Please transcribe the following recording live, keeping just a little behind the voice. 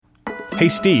Hey,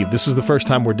 Steve, this is the first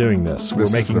time we're doing this. We're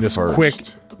making this quick.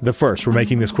 We're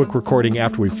making this quick recording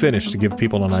after we finish to give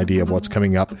people an idea of what's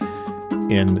coming up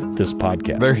in this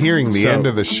podcast. They're hearing the end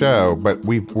of the show, but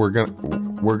we're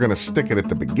gonna stick it at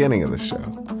the beginning of the show.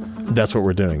 That's what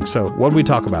we're doing. So, what did we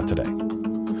talk about today?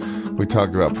 We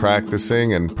talked about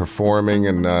practicing and performing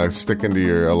and sticking to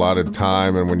your allotted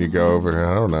time. And when you go over,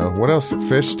 I don't know what else.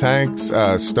 Fish tanks,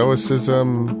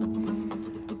 stoicism,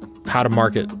 how to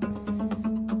market.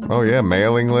 Oh yeah,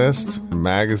 mailing lists,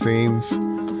 magazines.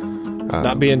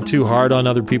 Not being too hard on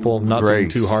other people. Not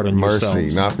grace, being too hard on mercy,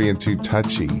 yourselves. not being too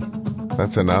touchy.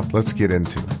 That's enough. Let's get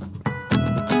into it.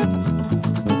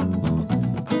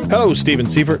 Hello, Steven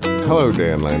Seifert. Hello,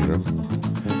 Dan Landrum.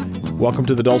 Welcome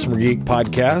to the Dulcimer Geek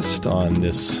podcast on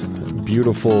this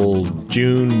beautiful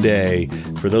June day.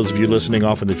 For those of you listening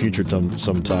off in the future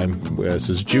sometime, this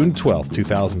is June 12th,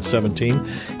 2017.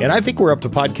 And I think we're up to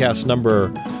podcast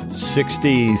number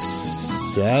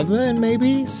 67,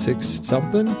 maybe? 6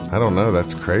 something? I don't know.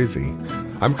 That's crazy.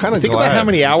 I'm kind of glad. Think about how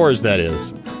many hours that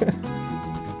is.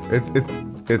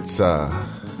 It's a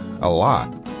lot.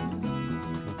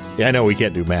 Yeah, I know we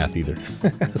can't do math either,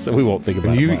 so we won't think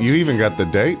about it much. You even got the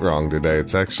date wrong today.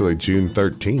 It's actually June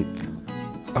 13th.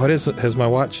 Oh, it is? Has my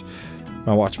watch?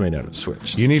 My watch may not have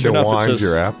switched. You need to wind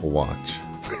your Apple Watch.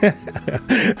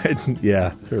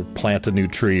 Yeah, or plant a new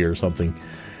tree or something.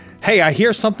 Hey, I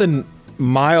hear something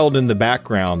mild in the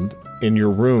background in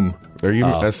your room. Are you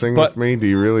messing with me? Do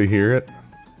you really hear it?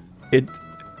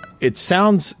 It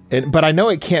sounds, but I know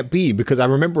it can't be because I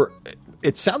remember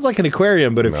it sounds like an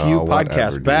aquarium, but a few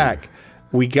podcasts back,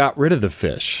 we got rid of the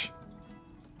fish.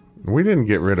 We didn't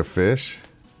get rid of fish.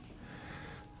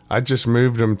 I just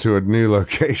moved them to a new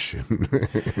location.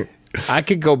 I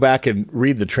could go back and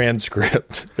read the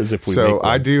transcript as if we. So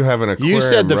I do have an aquarium. You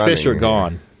said the fish are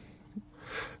gone.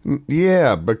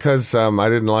 Yeah, because I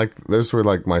didn't like those. Were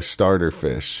like my starter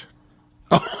fish.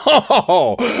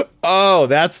 Oh,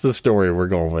 that's the story we're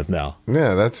going with now.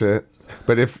 Yeah, that's it.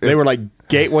 But if they were like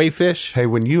gateway fish. Hey,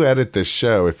 when you edit this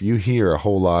show, if you hear a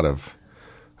whole lot of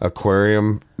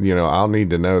aquarium, I'll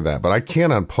need to know that. But I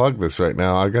can't unplug this right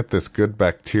now. I got this good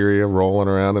bacteria rolling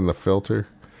around in the filter.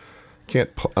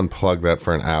 Can't unplug that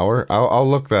for an hour. I'll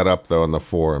look that up though in the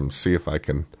forums. See if I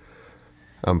can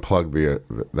unplug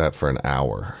that for an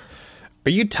hour.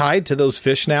 Are you tied to those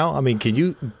fish now? I mean, can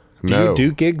you? Do you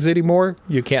do gigs anymore?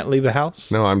 You can't leave the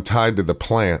house? No, I'm tied to the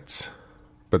plants.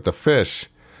 But the fish,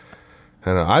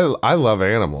 and I love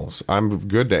animals. I'm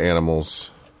good to animals,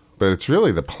 but it's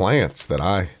really the plants that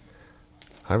I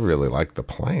really like the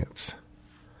plants.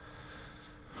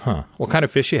 Huh. What kind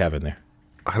of fish you have in there?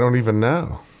 I don't even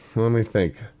know. Let me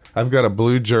think. I've got a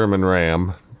blue German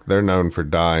ram. They're known for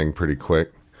dying pretty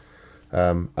quick.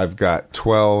 I've got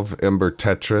 12 ember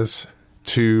tetras,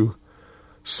 2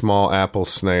 small apple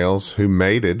snails who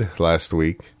mated last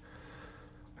week,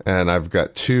 and I've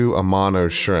got 2 Amano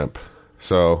shrimp.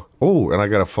 So, and I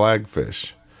got a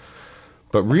flagfish.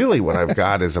 But really what I've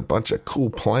got is a bunch of cool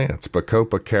plants.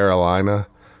 Bacopa carolina.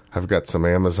 I've got some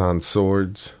Amazon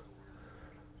swords.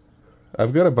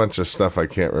 I've got a bunch of stuff I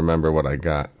can't remember what I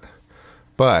got.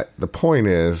 But the point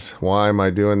is, why am I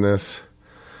doing this?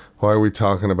 Why are we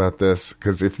talking about this?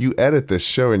 Because if you edit this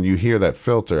show and you hear that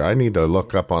filter, I need to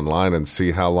look up online and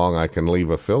see how long I can leave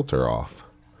a filter off.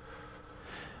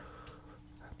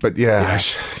 But yeah.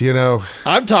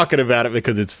 I'm talking about it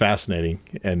because it's fascinating,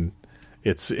 and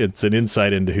it's an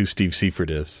insight into who Steve Seifert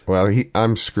is. Well,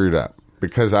 I'm screwed up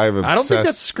because I don't think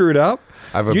that's screwed up.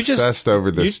 I've obsessed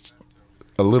over this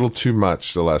a little too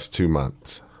much the last 2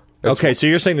 months. Okay, so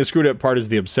you're saying the screwed up part is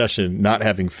the obsession, not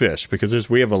having fish, because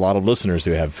we have a lot of listeners who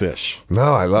have fish.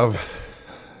 No, I love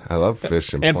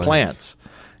fish and plants.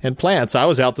 And plants. I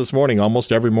was out this morning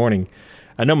almost every morning.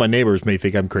 I know my neighbors may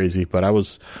think I'm crazy, but I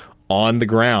was on the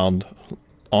ground,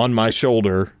 on my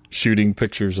shoulder, shooting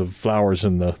pictures of flowers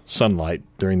in the sunlight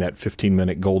during that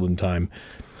 15-minute golden time.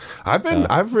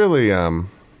 I've really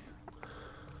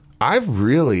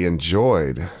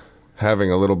enjoyed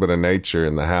having a little bit of nature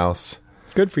in the house.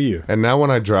 Good for you. And now when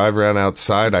I drive around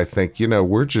outside, I think,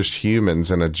 we're just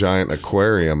humans in a giant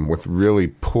aquarium with really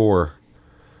poor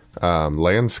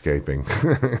landscaping.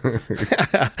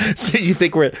 So you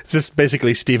think is this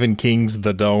basically Stephen King's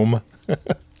The Dome?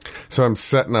 So I'm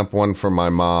setting up one for my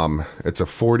mom. It's a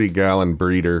 40-gallon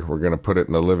breeder. We're going to put it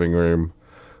in the living room.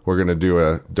 We're going to do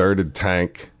a dirted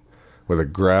tank with a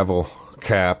gravel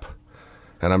cap.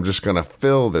 And I'm just going to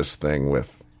fill this thing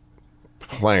with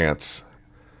plants,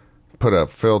 put a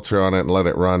filter on it, and let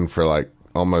it run for like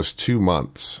almost 2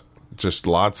 months. Just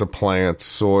lots of plants,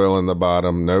 soil in the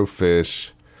bottom, no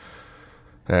fish.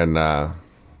 And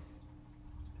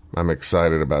I'm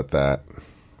excited about that.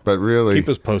 But really, Keep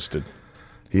us posted.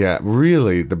 yeah,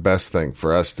 really the best thing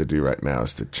for us to do right now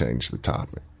is to change the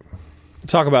topic.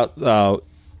 Talk about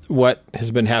what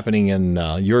has been happening in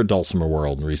your Dulcimer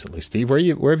world recently, Steve.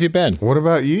 Where have you been? What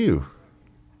about you?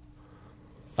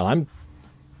 I'm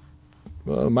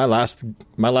my last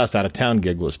out of town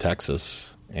gig was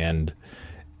Texas, and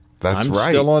That's I'm right.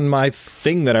 still on my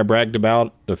thing that I bragged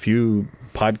about a few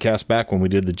podcasts back when we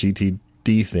did the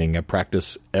GTD thing. I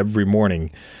practice every morning,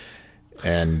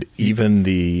 and even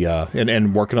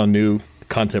and working on new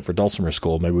content for Dulcimer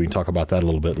School. Maybe we can talk about that a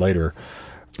little bit later.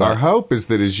 Our hope is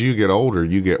that as you get older,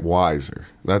 you get wiser.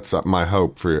 That's my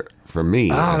hope for me.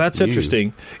 Ah, that's you.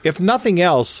 interesting. If nothing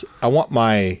else, I want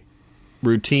my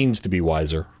routines to be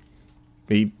wiser,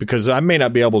 because I may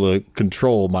not be able to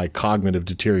control my cognitive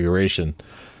deterioration,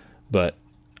 but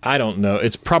I don't know.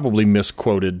 It's probably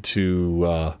misquoted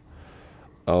to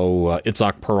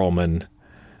Itzhak Perlman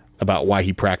about why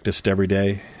he practiced every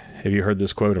day. Have you heard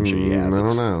this quote? I'm sure you have. I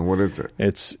don't know. What is it?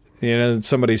 It's,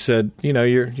 somebody said,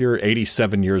 you're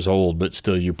 87 years old, but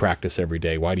still you practice every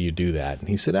day. Why do you do that? And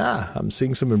he said, I'm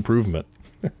seeing some improvement.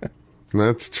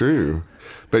 That's true.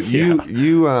 But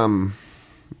you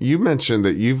mentioned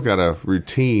that you've got a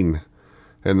routine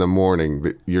in the morning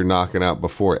that you're knocking out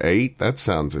before 8. That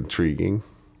sounds intriguing.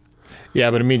 Yeah,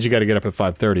 but it means you got to get up at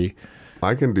 5:30.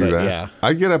 I can do that. Yeah.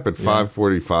 I get up at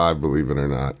 5:45, believe it or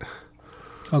not.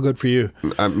 Oh, good for you.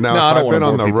 Now, I if don't I've been wanna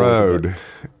on bore the people with road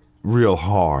real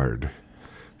hard,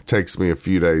 it takes me a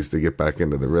few days to get back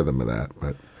into the rhythm of that.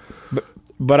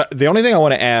 But the only thing I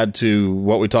want to add to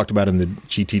what we talked about in the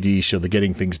GTD show, the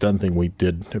Getting Things Done thing we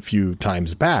did a few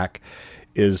times back,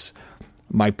 is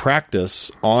my practice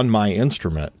on my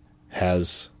instrument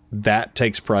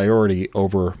takes priority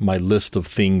over my list of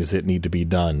things that need to be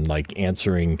done, like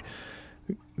answering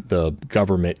the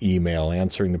government email,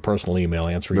 answering the personal email,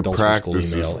 answering The Dulcimer School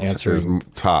practice email, is answering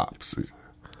tops.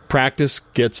 Practice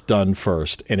gets done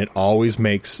first, and it always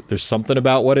there's something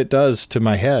about what it does to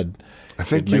my head. I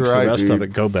think it you're makes right, the rest dude. of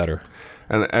it go better.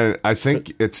 And I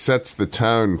think it sets the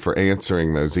tone for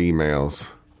answering those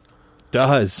emails.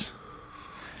 Does.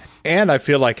 And I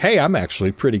feel like, hey, I'm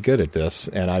actually pretty good at this.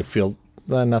 And I feel,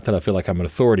 not that I feel like I'm an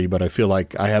authority, but I feel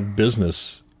like I have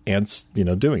business and,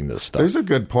 doing this stuff. There's a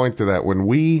good point to that. When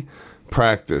we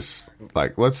practice,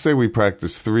 like let's say we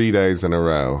practice 3 days in a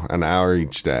row, an hour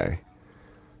each day,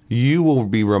 you will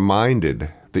be reminded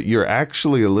that you're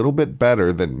actually a little bit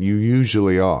better than you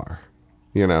usually are.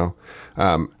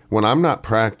 When I'm not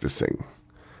practicing,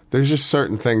 there's just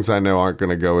certain things I know aren't going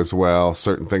to go as well.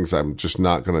 Certain things I'm just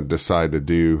not going to decide to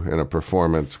do in a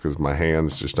performance because my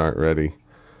hands just aren't ready.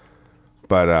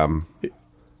 But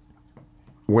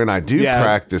when I do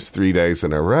practice 3 days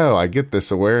in a row, I get this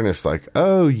awareness like,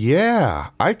 oh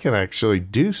yeah, I can actually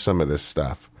do some of this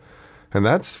stuff. And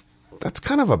that's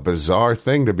kind of a bizarre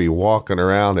thing to be walking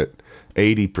around at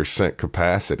 80%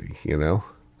 capacity,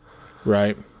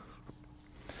 Right.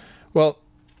 Well,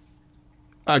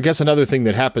 I guess another thing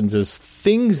that happens is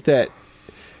things that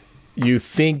you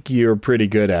think you're pretty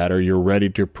good at or you're ready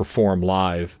to perform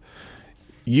live,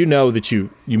 that you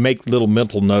make little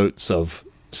mental notes of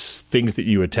things that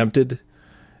you attempted,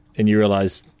 and you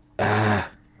realize, that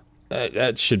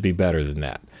should be better than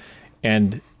that.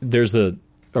 And there's a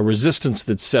resistance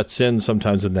that sets in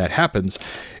sometimes when that happens.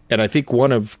 And I think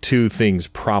one of two things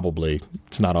probably,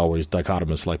 it's not always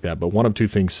dichotomous like that, but one of two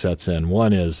things sets in.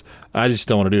 One is, I just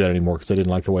don't want to do that anymore because I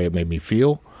didn't like the way it made me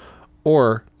feel,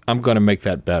 or I'm going to make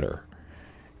that better.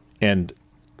 And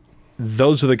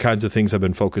those are the kinds of things I've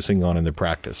been focusing on in the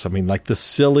practice. I mean, like it's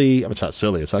not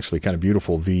silly, it's actually kind of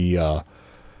beautiful. The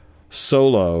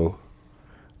solo,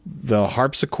 the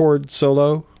harpsichord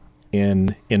solo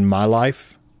in My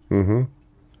Life,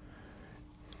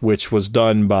 which was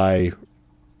done by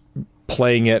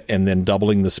playing it and then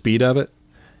doubling the speed of it,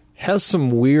 has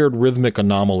some weird rhythmic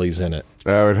anomalies in it.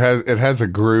 Oh, it has a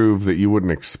groove that you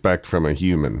wouldn't expect from a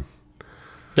human.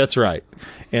 That's right.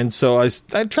 And so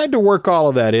I tried to work all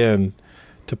of that in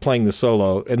to playing the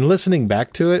solo, and listening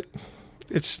back to it,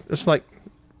 it's like,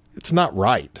 it's not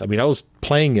right. I mean, I was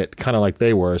playing it kind of like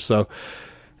they were, so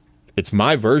it's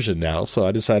my version now. So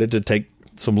I decided to take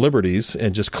some liberties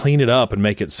and just clean it up and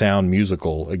make it sound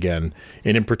musical again.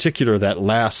 And in particular, that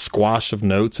last squash of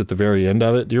notes at the very end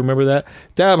of it. Do you remember that?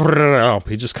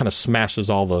 He just kind of smashes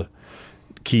all the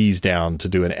keys down to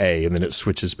do an A, and then it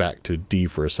switches back to D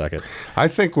for a second. I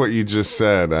think what you just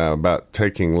said about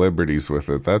taking liberties with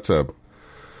it, that's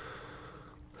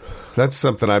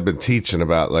something I've been teaching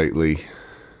about lately.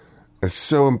 It's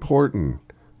so important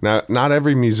Now, not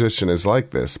every musician is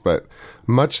like this, but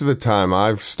much of the time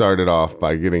I've started off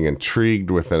by getting intrigued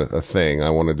with a thing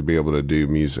I wanted to be able to do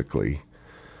musically.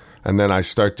 And then I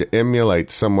start to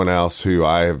emulate someone else who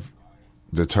I have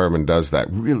determined does that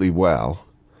really well.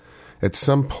 At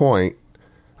some point,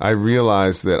 I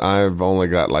realize that I've only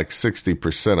got like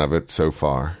 60% of it so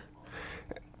far.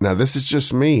 Now, this is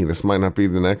just me. This might not be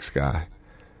the next guy.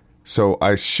 So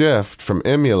I shift from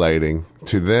emulating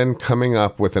to then coming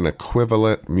up with an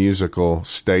equivalent musical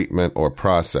statement or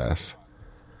process.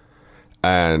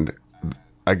 And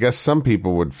I guess some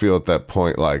people would feel at that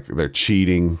point like they're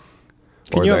cheating.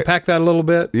 Can you unpack that a little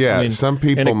bit? Yeah, I mean, some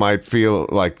people might feel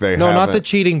like they No, not the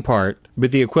cheating part, but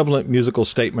the equivalent musical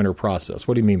statement or process.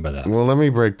 What do you mean by that? Well, let me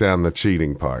break down the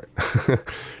cheating part.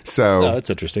 So, that's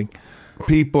interesting.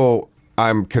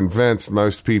 I'm convinced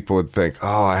most people would think,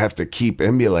 oh, I have to keep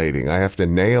emulating. I have to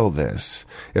nail this.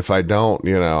 If I don't,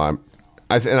 and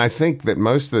I think that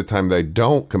most of the time they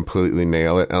don't completely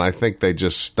nail it, and I think they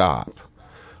just stop.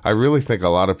 I really think a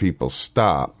lot of people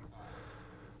stop.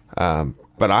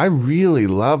 But I really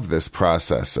love this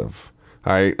process of,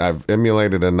 all right, I've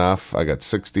emulated enough. I got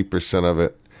 60% of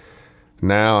it.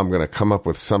 Now I'm going to come up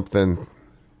with something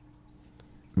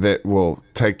that will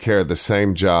take care of the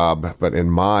same job, but in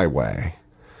my way.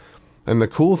 And the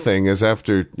cool thing is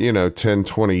after, 10,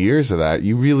 20 years of that,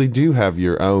 you really do have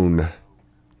your own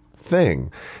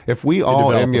thing. If we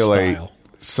all emulate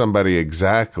somebody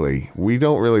exactly, we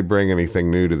don't really bring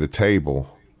anything new to the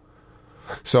table.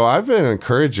 So I've been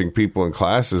encouraging people in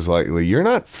classes lately, you're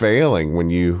not failing when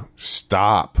you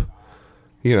stop,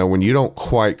 when you don't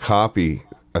quite copy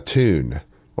a tune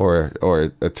or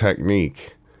a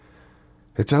technique.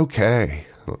 It's okay.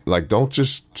 Like, don't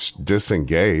just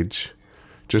disengage.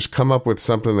 Just come up with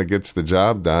something that gets the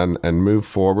job done and move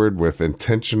forward with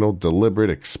intentional, deliberate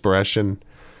expression.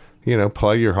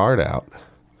 Play your heart out.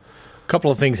 A couple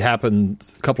of things happen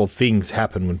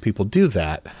when people do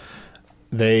that.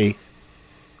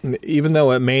 Even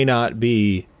though it may not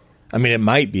be, it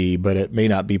might be, but it may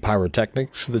not be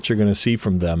pyrotechnics that you're going to see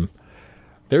from them.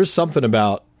 There's something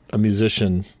about a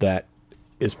musician that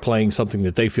is playing something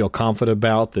that they feel confident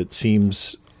about, that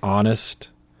seems honest,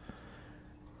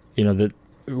 that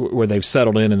where they've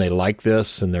settled in and they like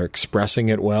this and they're expressing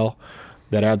it well,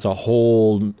 that adds a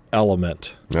whole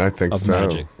element of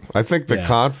magic. I think the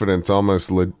confidence almost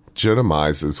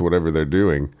legitimizes whatever they're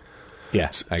doing.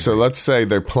 Yes. So let's say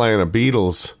they're playing that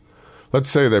Beatles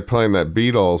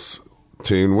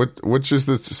tune. Which is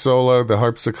the solo, the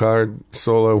harpsichord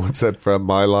solo? What's that from?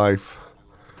 My Life?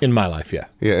 In My Life, yeah.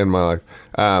 Yeah, In My Life.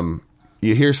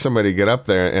 You hear somebody get up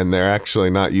there and they're actually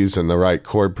not using the right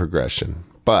chord progression,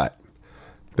 but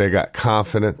they got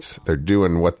confidence. They're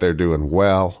doing what they're doing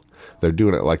well. They're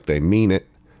doing it like they mean it.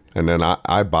 And then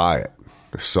I buy it.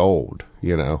 They're sold,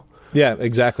 Yeah,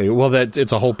 exactly. Well,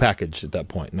 it's a whole package at that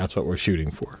point, and that's what we're shooting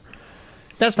for.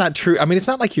 That's not true. It's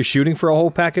not like you're shooting for a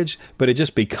whole package, but it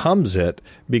just becomes it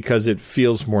because it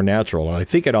feels more natural. And I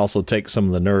think it also takes some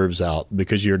of the nerves out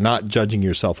because you're not judging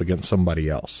yourself against somebody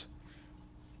else.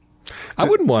 I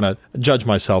wouldn't want to judge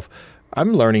myself.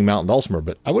 I'm learning mountain dulcimer,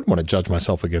 but I wouldn't want to judge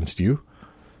myself against you.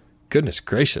 Goodness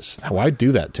gracious. Why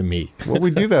do that to me? Well,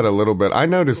 we do that a little bit. I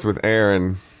noticed with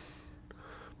Aaron,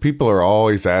 people are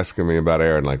always asking me about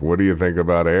Aaron, like, what do you think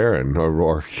about Aaron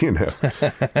O'Rourke,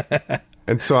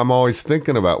 And so I'm always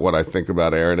thinking about what I think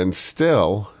about Aaron. And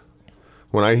still,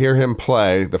 when I hear him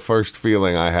play, the first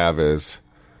feeling I have is,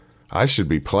 I should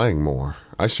be playing more.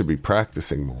 I should be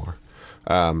practicing more.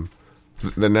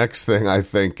 The next thing I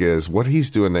think is, what he's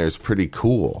doing there is pretty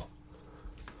cool.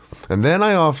 And then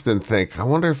I often think, I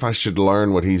wonder if I should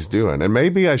learn what he's doing. And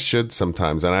maybe I should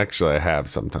sometimes, and actually I have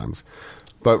sometimes.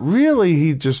 But really,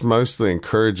 he just mostly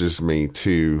encourages me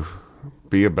to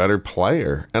be a better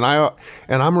player. And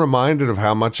I'm reminded of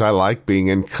how much I like being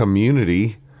in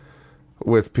community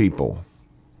with people,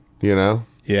 Yeah.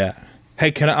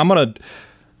 Hey, can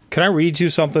I read you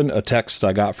something? A text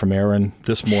I got from Aaron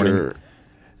this morning. Sure.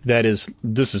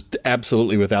 This is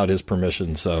absolutely without his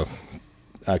permission, so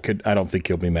I don't think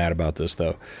he'll be mad about this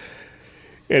though.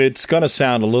 And it's going to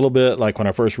sound a little bit like when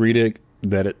I first read it,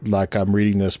 like I'm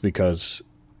reading this because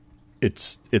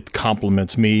it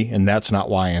compliments me, and that's not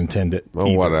why I intend it.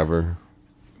 Oh, whatever.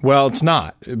 Well, it's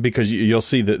not, because you'll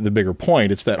see the bigger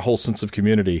point. It's that whole sense of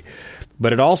community,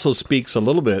 but it also speaks a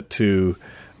little bit to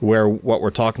what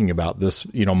we're talking about.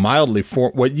 This, mildly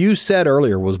what you said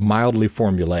earlier was mildly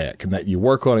formulaic, and that you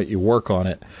work on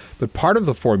it. But part of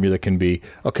the formula can be,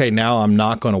 okay, now I'm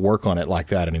not going to work on it like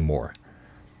that anymore.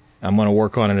 I'm going to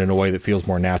work on it in a way that feels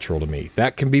more natural to me.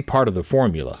 That can be part of the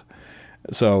formula.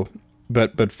 So,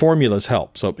 but formulas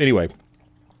help. So anyway,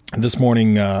 this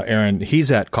morning, Aaron,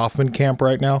 he's at Kaufman Camp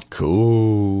right now.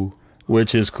 Cool.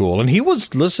 Which is cool. And he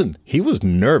was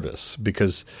nervous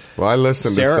because... Well, I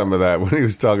listened to some of that when he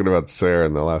was talking about Sarah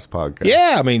in the last podcast.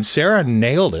 Yeah, I mean, Sarah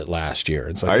nailed it last year.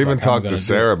 And so I even talked to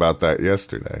Sarah about that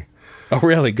yesterday. Oh,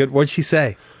 really? Good. What'd she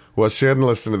say? Well, she hadn't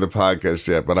listened to the podcast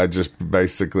yet, but I just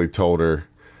basically told her,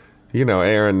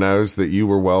 Aaron knows that you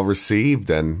were well received,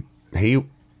 and he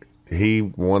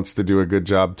wants to do a good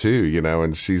job too,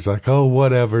 and she's like, oh,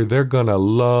 whatever. They're going to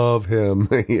love him,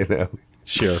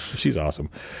 Sure. She's awesome.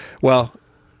 Well,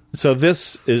 so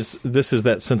this is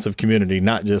that sense of community,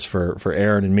 not just for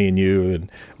Aaron and me and you,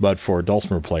 but for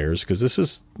Dulcimer players, because this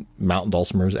is Mountain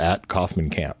Dulcimers at Kaufman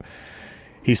Camp.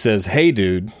 He says, hey,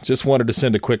 dude, just wanted to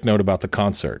send a quick note about the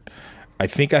concert. I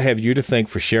think I have you to thank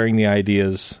for sharing the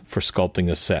ideas for sculpting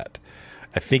a set.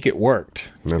 I think it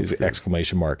worked.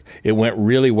 Exclamation mark. It went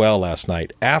really well last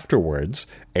night. Afterwards,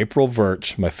 April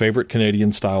Virch, my favorite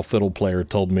Canadian-style fiddle player,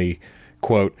 told me,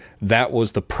 quote, that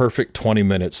was the perfect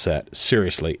 20-minute set.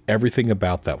 Seriously, everything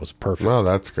about that was perfect. Well,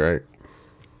 that's great.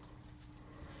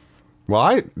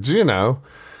 Well,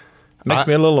 makes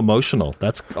me a little emotional.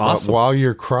 That's awesome. While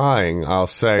you're crying, I'll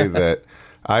say that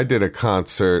I did a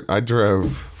concert. I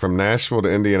drove from Nashville to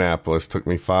Indianapolis. Took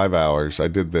me 5 hours. I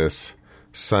did this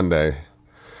Sunday.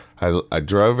 I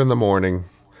drove in the morning.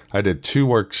 I did 2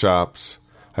 workshops.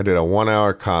 I did a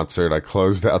 1-hour concert. I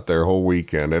closed out their whole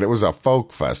weekend, and it was a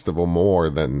folk festival more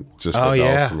than just a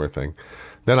Dulcimer thing.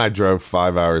 Then I drove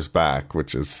 5 hours back,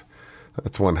 that's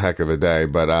one heck of a day.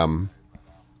 But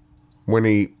when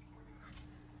it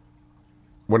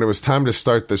was time to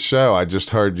start the show, I just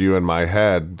heard you in my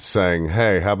head saying,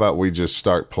 hey, how about we just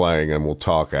start playing and we'll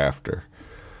talk after?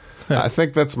 I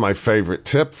think that's my favorite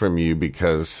tip from you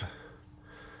because,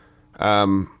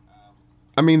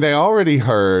 they already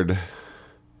heard...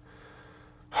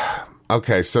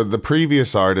 Okay, so the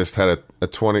previous artist had a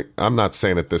 20... I'm not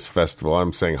saying at this festival.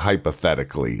 I'm saying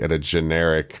hypothetically at a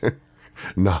generic,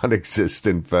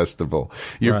 non-existent festival.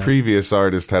 Your previous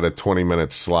artist had a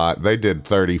 20-minute slot. They did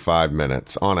 35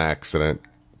 minutes on accident.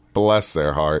 Bless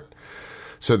their heart.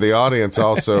 So the audience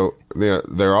also,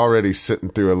 they're already sitting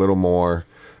through a little more.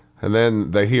 And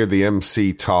then they hear the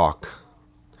MC talk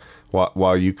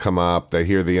while you come up. They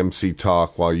hear the MC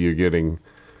talk while you're getting...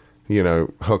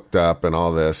 hooked up and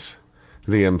all this.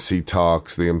 The MC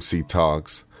talks.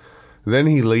 Then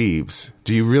he leaves.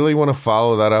 Do you really want to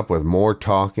follow that up with more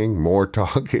talking?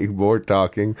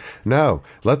 No,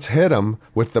 let's hit him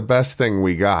with the best thing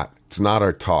we got. It's not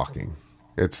our talking.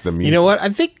 It's the music. You know what? I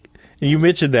think you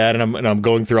mentioned that, and I'm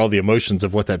going through all the emotions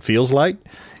of what that feels like,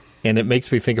 and it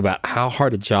makes me think about how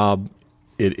hard a job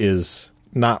it is.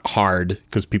 Not hard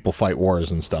because people fight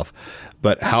wars and stuff,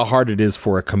 but how hard it is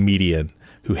for a comedian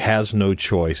who has no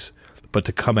choice but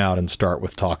to come out and start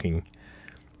with talking.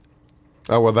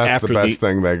 Oh, well, that's the best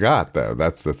thing they got, though.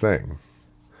 That's the thing.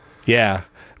 Yeah,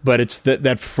 but it's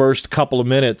that first couple of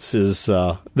minutes is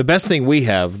the best thing we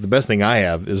have. The best thing I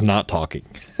have is not talking.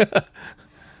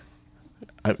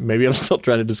 Maybe I'm still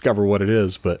trying to discover what it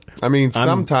is, but...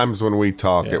 sometimes when we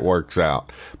talk, it works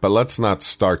out. But let's not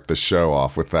start the show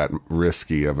off with that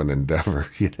risky of an endeavor,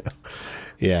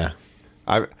 Yeah.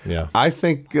 I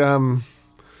think...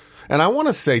 and I want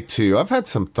to say, too, I've had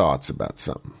some thoughts about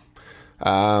something.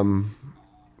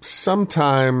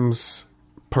 Sometimes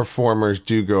performers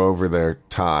do go over their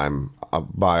time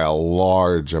by a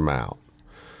large amount.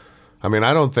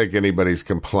 I don't think anybody's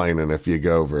complaining if you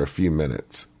go over a few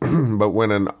minutes. but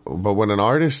when an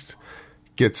artist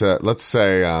gets let's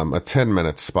say a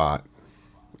 10-minute spot,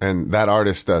 and that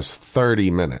artist does 30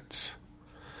 minutes,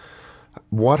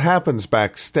 what happens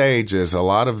backstage is a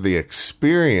lot of the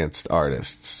experienced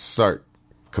artists start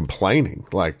complaining,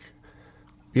 like,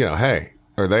 hey,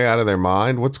 are they out of their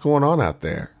mind? What's going on out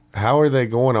there? How are they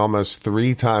going almost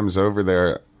 3 times over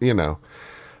there?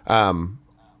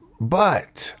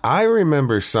 But I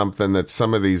remember something that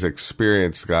some of these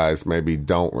experienced guys maybe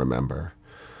don't remember.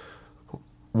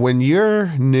 When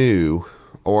you're new,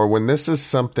 or when this is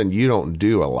something you don't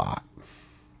do a lot,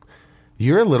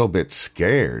 you're a little bit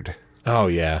scared. Oh,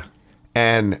 yeah.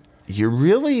 And you're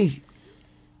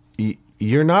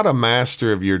not a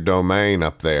master of your domain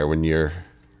up there when you're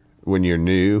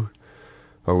new,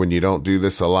 or when you don't do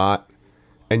this a lot,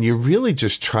 and you're really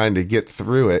just trying to get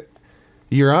through it.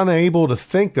 You're unable to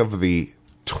think of the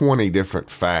 20 different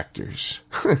factors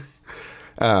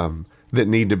that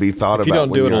need to be thought about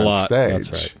when you're on stage.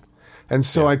 That's right. And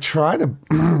so I try to,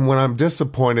 when I'm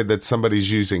disappointed that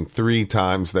somebody's using 3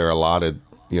 times their allotted,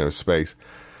 space,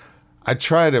 I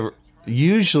try to,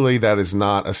 usually that is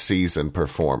not a seasoned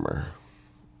performer.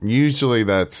 Usually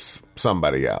that's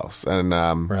somebody else. And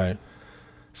right.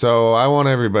 So I want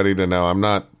everybody to know I'm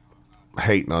not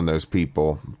hating on those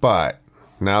people, but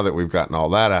now that we've gotten all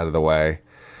that out of the way,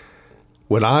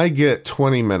 when I get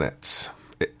 20 minutes,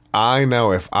 I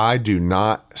know if I do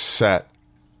not set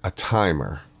a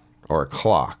timer or a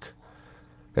clock,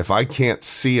 if I can't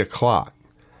see a clock,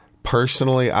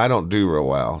 personally, I don't do real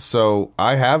well. So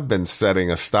I have been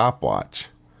setting a stopwatch,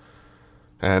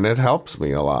 and it helps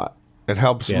me a lot. It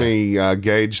helps me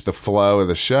gauge the flow of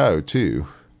the show, too.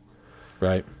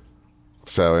 Right.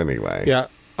 So anyway. Yeah,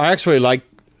 I actually like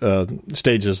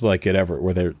stages like at Everett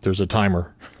where there's a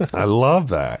timer. I love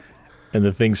that. And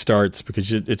the thing starts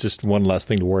because it's just one less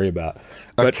thing to worry about.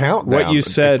 But a countdown. What you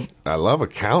said. I love a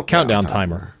countdown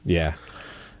timer. Yeah.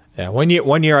 Yeah. One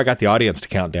year I got the audience to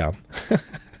count down.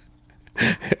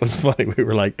 It was funny. We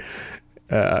were like,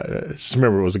 just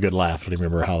remember it was a good laugh. I don't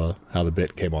remember how the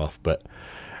bit came off. But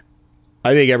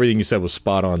I think everything you said was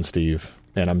spot on, Steve.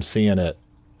 And I'm seeing it.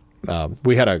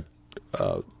 We had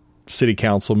a city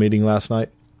council meeting last night.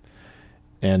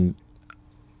 And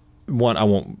I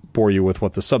won't bore you with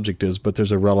what the subject is, but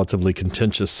there's a relatively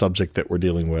contentious subject that we're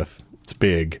dealing with. It's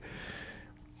big.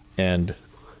 And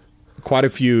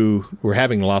we're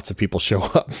having lots of people show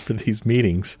up for these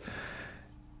meetings,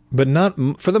 but not,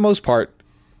 for the most part,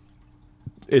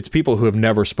 it's people who have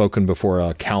never spoken before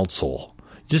a council.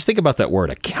 Just think about that word,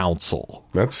 a council.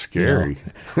 That's scary.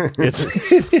 You know?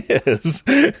 It is.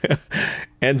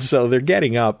 And so they're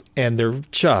getting up and they're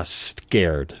just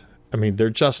scared. I mean, they're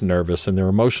just nervous and they're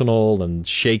emotional and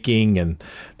shaking, and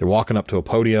they're walking up to a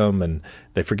podium and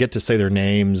they forget to say their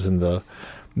names, and the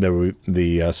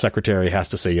secretary has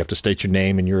to say you have to state your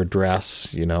name and your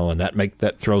address, you know, and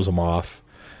that throws them off.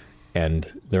 And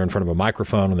they're in front of a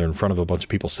microphone and they're in front of a bunch of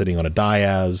people sitting on a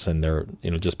dais, and they're,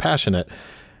 you know, just passionate.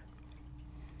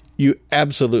 You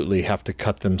absolutely have to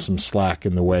cut them some slack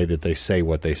in the way that they say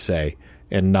what they say,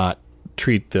 and not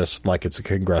treat this like it's a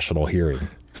congressional hearing.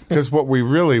 Because what we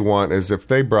really want is, if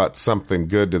they brought something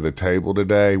good to the table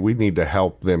today, we need to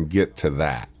help them get to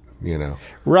that, you know?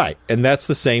 Right. And that's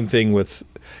the same thing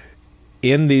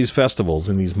in these festivals,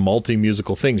 in these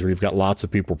multi-musical things where you've got lots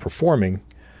of people performing.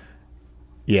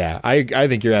 Yeah, I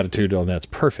think your attitude on that's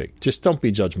perfect. Just don't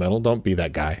be judgmental. Don't be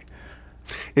that guy.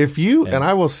 And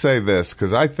I will say this,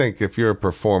 because I think if you're a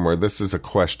performer, this is a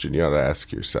question you ought to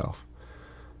ask yourself.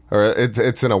 Or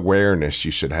it's an awareness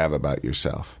you should have about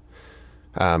yourself.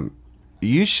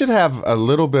 You should have a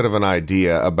little bit of an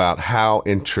idea about how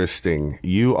interesting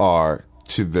you are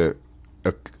to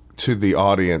the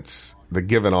audience, the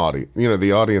given audience, you know,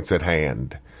 the audience at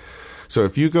hand. So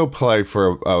if you go play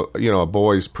for a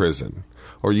boys' prison,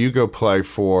 or you go play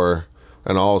for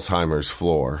an Alzheimer's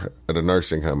floor at a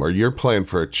nursing home, or you're playing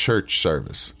for a church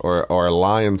service, or a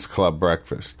Lions Club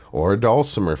breakfast, or a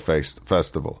Dulcimer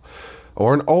festival,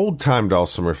 or an old-time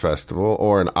Dulcimer festival,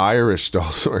 or an Irish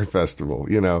Dulcimer festival,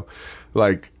 you know,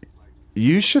 like,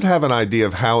 you should have an idea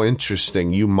of how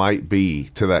interesting you might be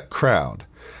to that crowd.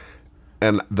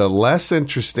 And the less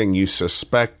interesting you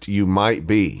suspect you might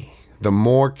be, the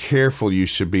more careful you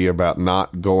should be about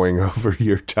not going over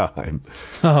your time.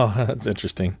 Oh, that's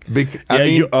interesting.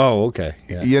 Okay.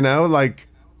 Yeah. You know, like,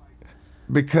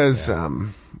 because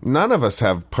none of us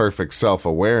have perfect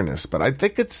self-awareness, but I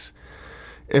think it's,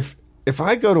 if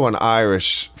I go to an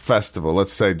Irish festival,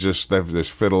 let's say just there's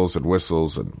fiddles and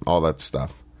whistles and all that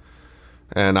stuff,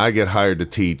 and I get hired to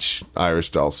teach Irish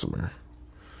Dulcimer,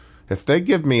 if they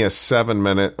give me a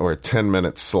 7-minute or a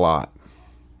 10-minute slot,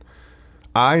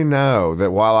 I know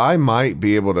that while I might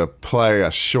be able to play a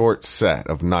short set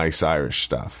of nice Irish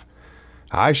stuff,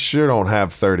 I sure don't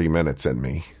have 30 minutes in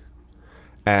me.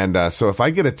 And so if I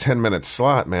get a 10-minute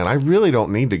slot, man, I really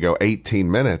don't need to go 18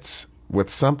 minutes with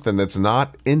something that's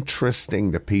not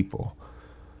interesting to people.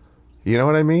 You know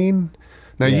what I mean?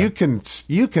 Now, you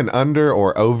can under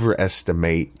or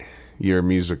overestimate your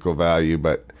musical value,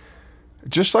 but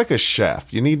just like a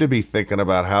chef, you need to be thinking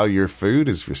about how your food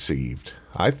is received,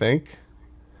 I think.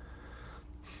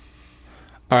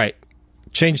 All right,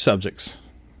 change subjects.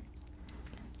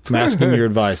 I'm asking your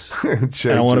advice. Change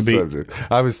the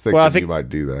subject. I was thinking you might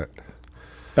do that.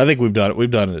 I think we've done it.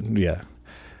 We've done it, yeah.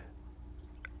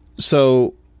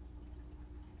 So,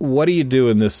 what do you do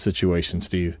in this situation,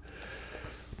 Steve?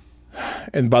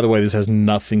 And by the way, this has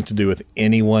nothing to do with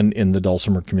anyone in the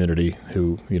Dulcimer community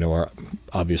who, you know, are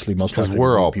obviously most likely. Because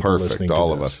we're all perfect,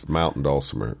 all of us, mountain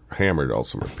Dulcimer, hammer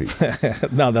Dulcimer people.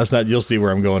 No, that's not. You'll see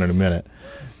where I'm going in a minute.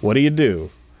 What do you do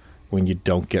when you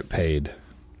don't get paid?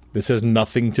 This has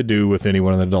nothing to do with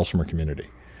anyone in the Dulcimer community.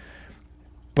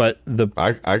 But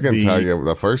I can tell you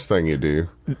the first thing you do.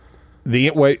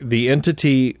 The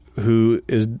entity who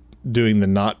is doing the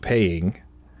not paying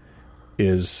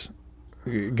is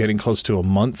getting close to a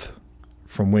month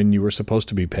from when you were supposed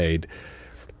to be paid.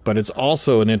 But it's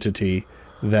also an entity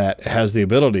that has the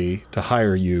ability to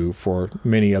hire you for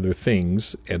many other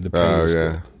things, and the pay is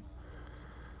good.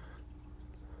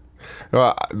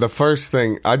 Well, the first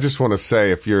thing I just want to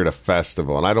say, if you're at a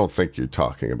festival, and I don't think you're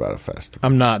talking about a festival.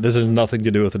 I'm not. This has nothing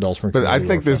to do with the Dulcimer But I Community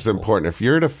think or this festival. is important. If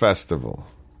you're at a festival,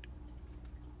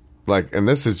 like, and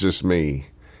this is just me,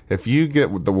 if you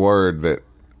get the word that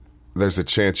there's a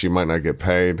chance you might not get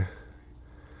paid,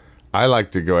 I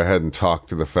like to go ahead and talk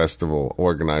to the festival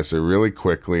organizer really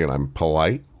quickly, and I'm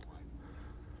polite,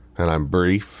 and I'm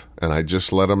brief, and I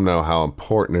just let them know how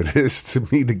important it is to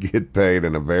me to get paid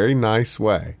in a very nice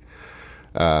way.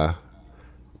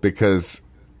 Because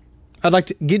I'd like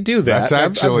to do that. that's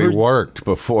actually I've heard, worked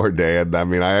before, Dan. I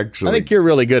mean, I think you're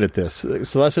really good at this.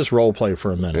 So let's just role play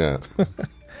for a minute.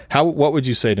 yeah. What would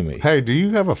you say to me? Hey, do you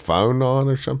have a phone on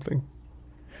or something?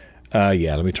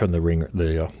 Yeah, let me turn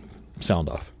the sound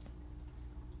off.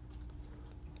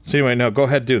 So anyway, no, go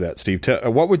ahead and do that, Steve.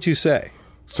 What would you say?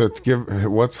 So to give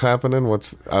what's happening?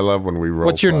 I love when we roll.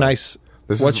 What's your play. nice?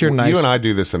 What's your nice? You and I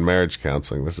do this in marriage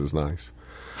counseling. This is nice.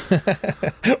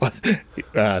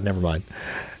 Never mind.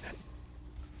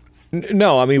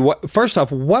 No, I mean, first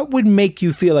off, what would make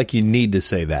you feel like you need to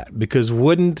say that? Because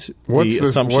wouldn't the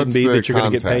assumption be that you're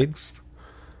going to get paid?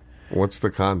 What's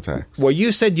the context? Well,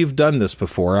 you said you've done this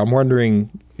before. I'm wondering,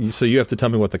 so you have to tell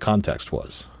me what the context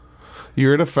was.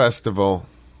 You're at a festival,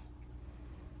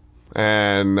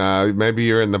 and maybe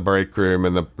you're in the break room,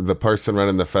 and the person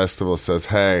running the festival says,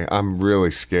 "Hey, I'm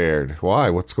really scared." Why?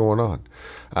 What's going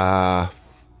on?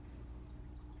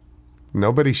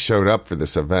 Nobody showed up for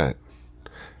this event.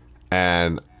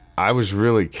 And I was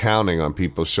really counting on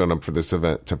people showing up for this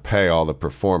event to pay all the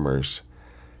performers.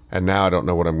 And now I don't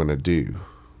know what I'm going to do.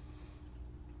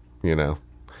 You know?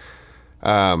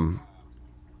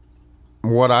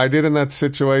 What I did in that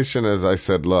situation is I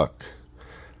said, look,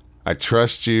 I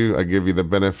trust you. I give you the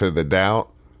benefit of the doubt.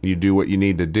 You do what you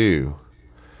need to do.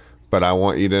 But I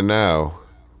want you to know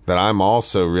that I'm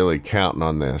also really counting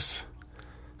on this.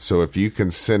 So if you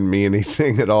can send me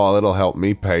anything at all, it'll help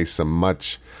me pay some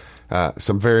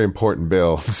very important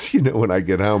bills, when I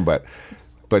get home. But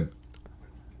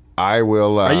I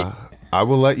will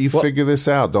let you figure this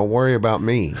out. Don't worry about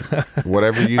me.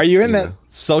 Whatever you. Are you in that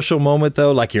social moment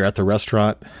though, like you're at the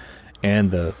restaurant and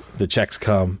the checks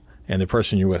come and the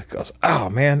person you're with goes, "Oh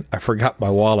man, I forgot my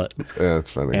wallet." Yeah,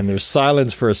 that's funny. And there's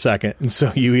silence for a second, and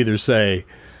so you either say,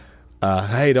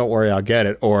 "Hey, don't worry, I'll get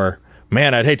it," or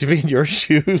 "Man, I'd hate to be in your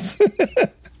shoes."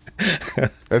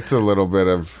 It's a little bit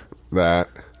of that.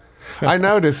 I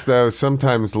notice, though,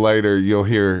 sometimes later you'll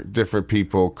hear different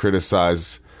people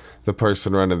criticize the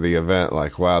person running the event,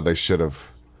 like, wow, they should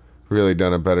have really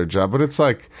done a better job. But it's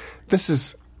like, this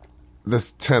is the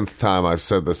 10th time I've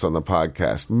said this on the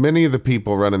podcast. Many of the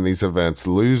people running these events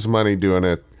lose money doing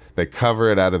it. They cover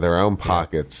it out of their own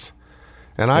pockets.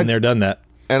 And they're done that.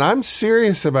 And I'm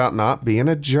serious about not being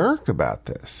a jerk about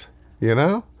this.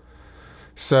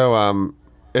 So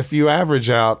if you average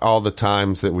out all the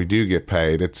times that we do get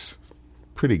paid, it's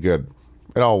pretty good.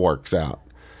 It all works out.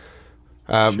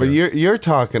 Sure. But you're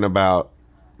talking about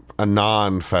a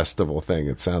non-festival thing,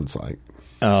 it sounds like.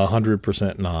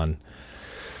 100% non.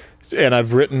 And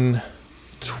I've written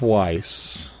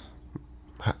twice.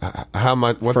 How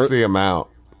much? What's the amount?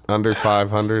 Under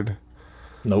 500?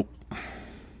 Nope.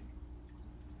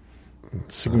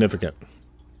 Significant.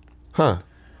 Huh.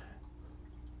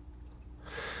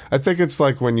 I think it's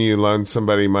like when you loan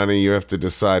somebody money, you have to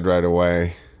decide right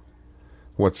away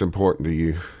what's important to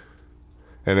you.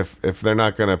 And if they're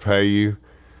not going to pay you,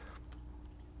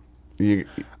 you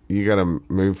got to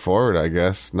move forward, I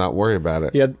guess, not worry about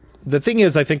it. Yeah, the thing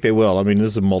is, I think they will. I mean, this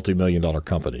is a multi-million-dollar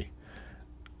company.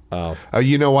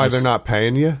 You know why they're not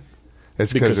paying you?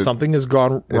 It's because something has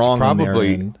gone wrong. It's probably on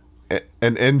their end.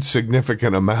 An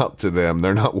insignificant amount to them.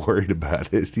 They're not worried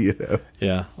about it,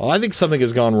 Yeah. Well, I think something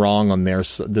has gone wrong on their.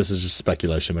 This is just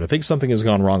speculation, but I think something has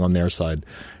gone wrong on their side,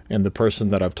 and the person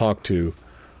that I've talked to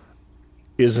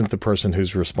isn't the person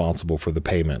who's responsible for the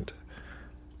payment.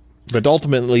 But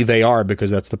ultimately, they are, because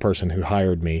that's the person who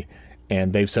hired me,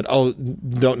 and they've said, "Oh,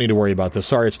 don't need to worry about this.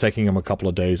 Sorry, it's taking them a couple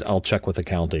of days. I'll check with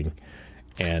accounting,"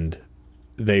 and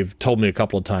they've told me a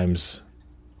couple of times,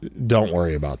 "Don't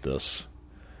worry about this."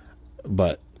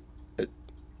 But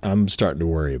I'm starting to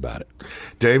worry about it.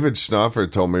 David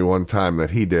Schnoffer told me one time that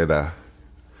he did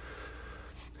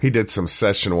some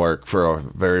session work for a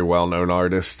very well-known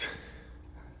artist,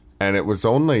 and it was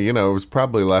only, it was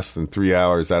probably less than 3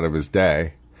 hours out of his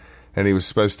day, and he was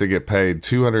supposed to get paid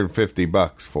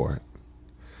 $250 for it.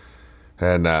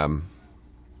 And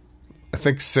I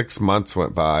think 6 months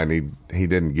went by and he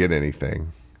didn't get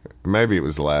anything. Maybe it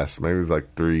was less. Maybe it was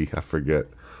like 3. I forget.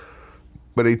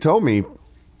 But he told me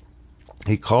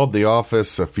he called the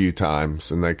office a few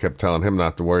times and they kept telling him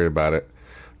not to worry about it.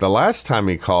 The last time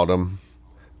he called him,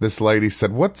 this lady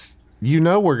said, we're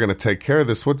going to take care of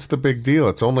this. What's the big deal?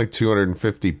 It's only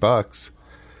 $250.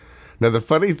 Now, the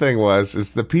funny thing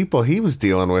is the people he was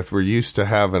dealing with were used to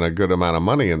having a good amount of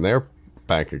money in their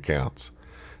bank accounts.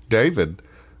 David,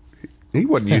 he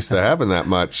wasn't used to having that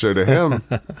much. So to him,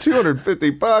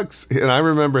 $250. And I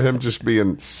remember him just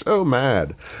being so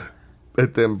mad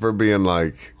at them for being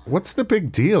like, what's the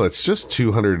big deal? It's just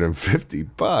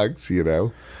 $250, you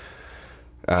know?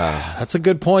 That's a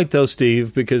good point, though,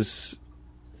 Steve, because,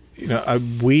 you know,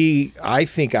 I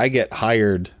think I get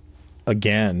hired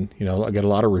again. You know, I get a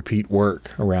lot of repeat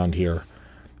work around here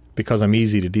because I'm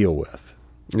easy to deal with.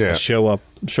 Yeah. I show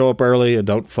up early. I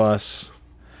don't fuss.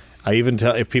 I even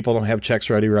tell if people don't have checks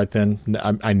ready right then,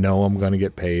 I know I'm going to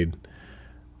get paid.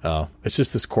 It's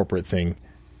just this corporate thing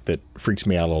that freaks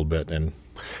me out a little bit. And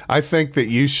I think that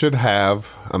you should have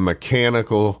a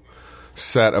mechanical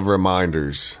set of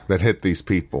reminders that hit these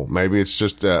people. Maybe it's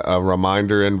just a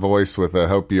reminder invoice with a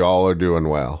hope you all are doing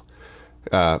well.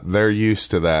 They're used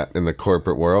to that in the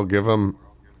corporate world. Hit them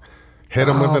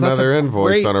with another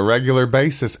invoice on a regular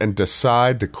basis and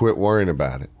decide to quit worrying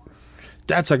about it.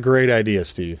 That's a great idea,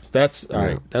 Steve. That's all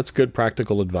right. That's good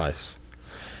practical advice.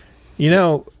 You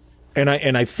know, and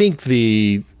I think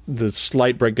the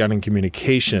slight breakdown in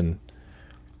communication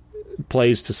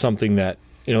plays to something that,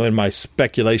 you know, in my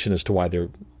speculation as to why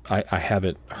I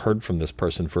haven't heard from this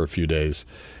person for a few days,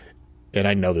 and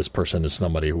I know this person is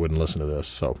somebody who wouldn't listen to this,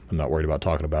 so I'm not worried about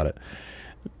talking about it,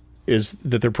 is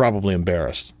that they're probably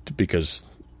embarrassed because,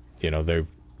 you know,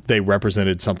 they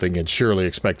represented something and surely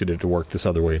expected it to work this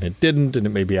other way, and it didn't, and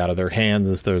it may be out of their hands,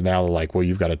 and so they're now like, well,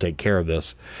 you've got to take care of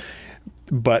this.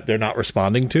 But they're not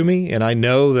responding to me, and I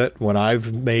know that when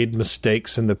I've made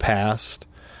mistakes in the past,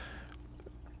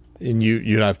 and you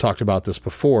and I have talked about this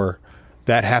before,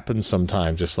 that happens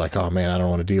sometimes, just like, oh man, I don't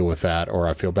want to deal with that, or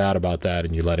I feel bad about that,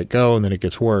 and you let it go, and then it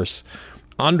gets worse.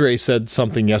 Andre said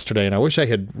something yesterday, and I wish I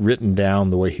had written down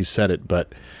the way he said it,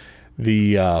 but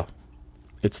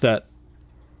it's that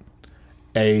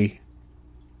a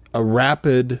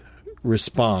rapid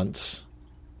response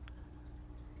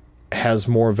has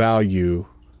more value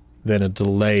than a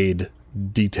delayed,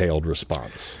 detailed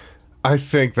response. I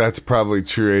think that's probably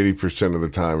true 80% of the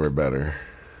time or better.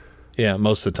 Yeah,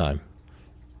 most of the time.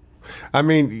 I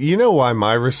mean, you know why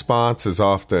my response is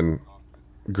often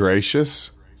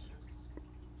gracious?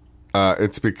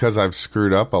 It's because I've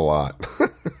screwed up a lot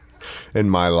in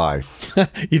my life.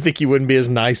 You think you wouldn't be as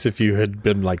nice if you had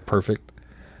been, like, perfect?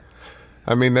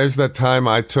 I mean, there's that time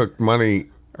I took money...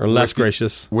 Or less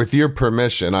gracious. With your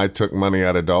permission, I took money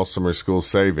out of Dulcimer School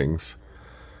savings.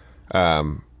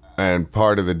 And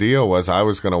part of the deal was I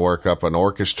was going to work up an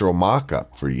orchestral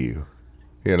mock-up for you,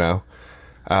 you know?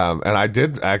 And I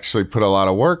did actually put a lot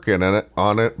of work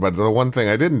on it, but the one thing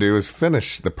I didn't do is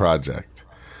finish the project.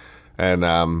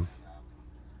 And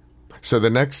so the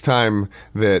next time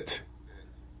that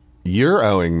you're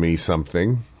owing me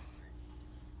something,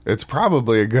 it's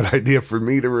probably a good idea for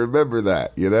me to remember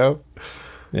that, you know?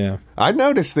 Yeah. I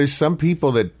noticed there's some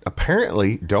people that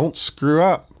apparently don't screw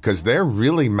up because they're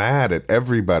really mad at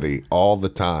everybody all the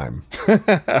time.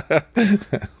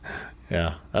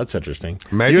 Yeah, that's interesting.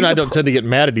 Maybe you and I don't tend to get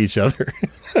mad at each other.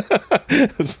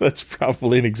 That's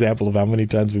probably an example of how many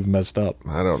times we've messed up.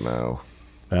 I don't know.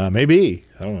 Maybe.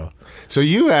 I don't know. So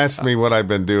you asked me what I've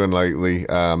been doing lately.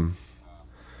 I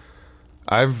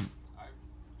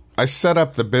set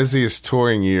up the busiest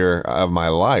touring year of my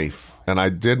life, and I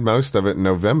did most of it in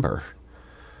November.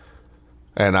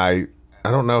 And I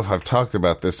don't know if I've talked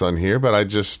about this on here, but I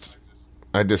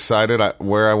decided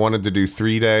where I wanted to do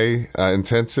 3-day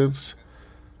intensives.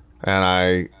 And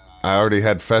I already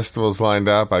had festivals lined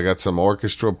up. I got some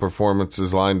orchestral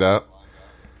performances lined up.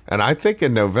 And I think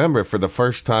in November, for the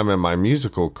first time in my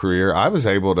musical career, I was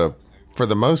able to, for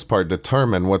the most part,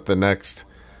 determine what the next,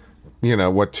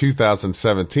 what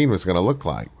 2017 was going to look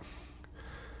like.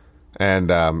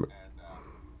 And I'm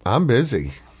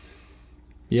busy.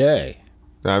 Yay.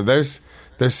 Now, there's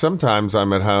sometimes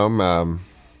I'm at home.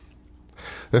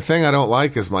 The thing I don't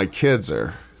like is my kids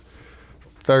are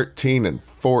 13 and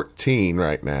 14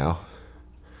 right now.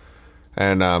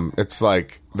 And it's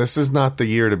like, this is not the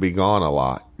year to be gone a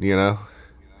lot,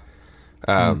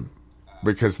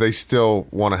 because they still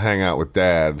want to hang out with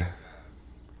Dad.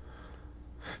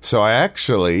 So I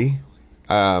actually,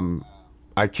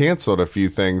 I I canceled a few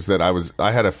things that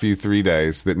I had a few 3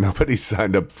 days that nobody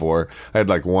signed up for. I had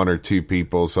like 1 or 2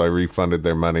 people, so I refunded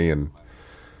their money, and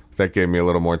that gave me a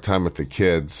little more time with the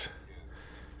kids.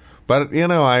 But,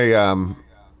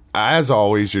 as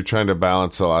always, you're trying to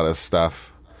balance a lot of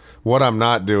stuff. What I'm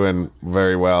not doing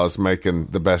very well is making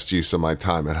the best use of my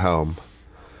time at home.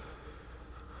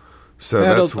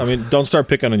 So don't start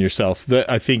picking on yourself.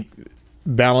 I think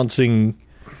balancing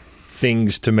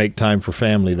things to make time for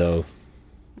family, though,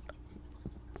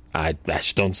 I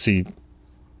just don't see.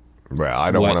 Well, I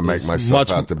don't want to make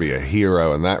myself out to be a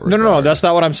hero in that regard. No, that's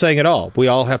not what I'm saying at all. We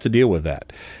all have to deal with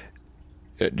that.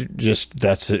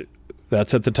 That's it.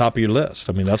 That's at the top of your list.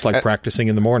 I mean, that's like practicing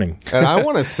in the morning. And I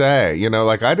want to say,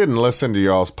 I didn't listen to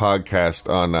y'all's podcast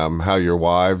on how your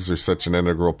wives are such an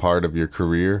integral part of your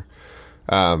career.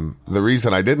 The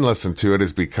reason I didn't listen to it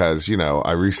is because,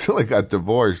 I recently got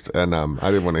divorced, and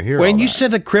I didn't want to hear when all you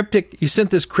that. You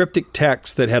sent this cryptic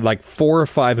text that had like 4 or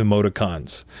 5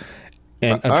 emoticons.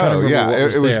 And I'm trying to remember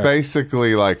what it was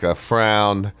basically like a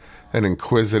frown, an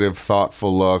inquisitive,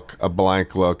 thoughtful look, a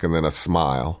blank look, and then a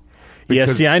smile.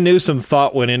 I knew some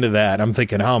thought went into that. I'm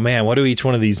thinking, oh man, what do each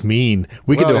one of these mean?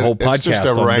 We could do a whole podcast on this. It's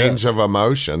just a range of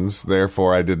emotions.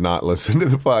 Therefore, I did not listen to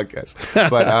the podcast.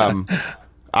 But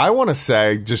I want to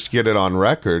say, just to get it on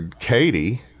record,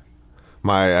 Katie,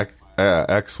 my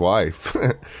ex-wife,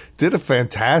 did a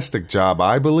fantastic job,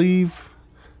 I believe,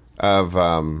 of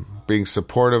being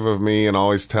supportive of me and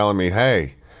always telling me,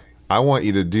 hey, I want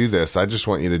you to do this. I just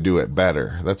want you to do it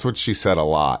better. That's what she said a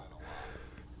lot.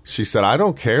 She said, I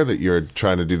don't care that you're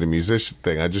trying to do the musician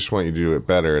thing. I just want you to do it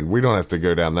better. And we don't have to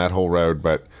go down that whole road,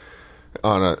 but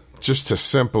just to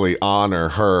simply honor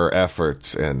her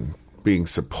efforts and being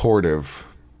supportive.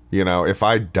 If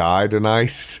I die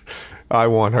tonight, I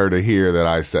want her to hear that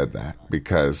I said that,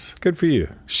 because good for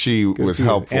you. She was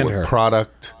helpful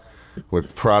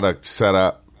with product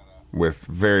setup, with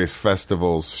various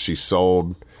festivals she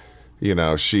sold.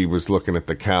 She was looking at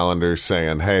the calendar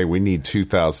saying, hey, we need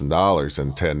 $2,000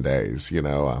 in 10 days,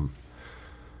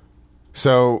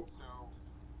 So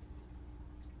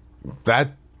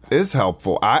that is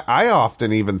helpful. I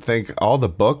often even think all the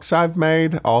books I've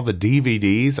made, all the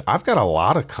DVDs, I've got a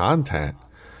lot of content.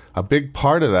 A big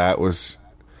part of that was,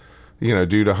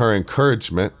 due to her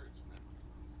encouragement,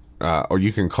 or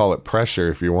you can call it pressure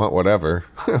if you want, whatever.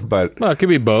 But it could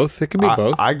be both. It could be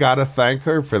both. I got to thank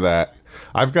her for that.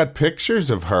 I've got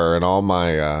pictures of her in all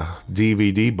my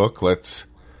DVD booklets.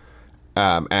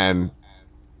 And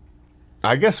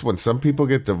I guess when some people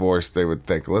get divorced, they would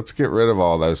think, let's get rid of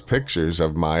all those pictures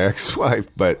of my ex-wife.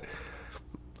 But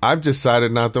I've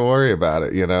decided not to worry about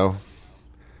it,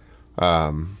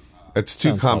 It's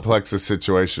too complex a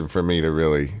situation for me to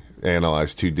really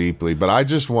analyze too deeply. But I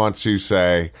just want to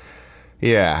say,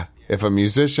 yeah, if a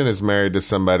musician is married to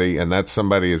somebody and that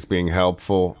somebody is being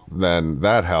helpful, then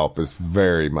that help is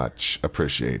very much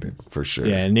appreciated, for sure.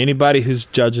 Yeah, and anybody who's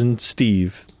judging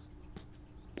Steve,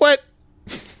 what?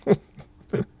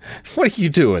 What are you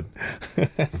doing?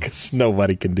 Because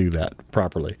nobody can do that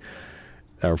properly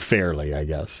or fairly, I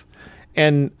guess.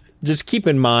 And just keep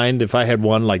in mind, if I had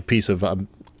one like piece of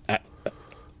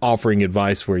offering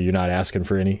advice where you're not asking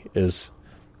for any, is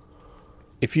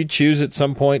if you choose at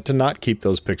some point to not keep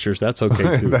those pictures, that's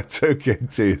okay too. That's okay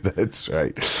too. That's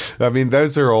right. I mean,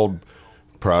 those are old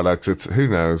products. It's who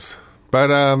knows. But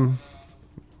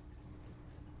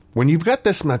when you've got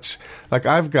this much, like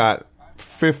I've got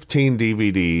 15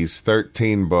 DVDs,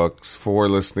 13 books, 4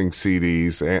 listening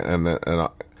CDs,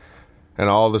 and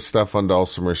all the stuff on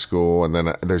Dulcimer School, and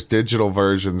then there's digital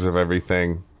versions of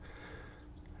everything.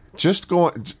 Just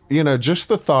just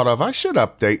the thought of I should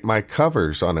update my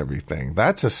covers on everything.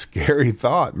 That's a scary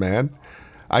thought, man.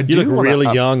 You look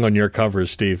really young on your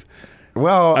covers, Steve.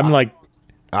 Well, I'm like,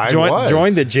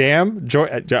 join the jam.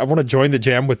 I want to join the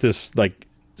jam with this like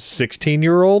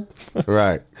 16-year-old.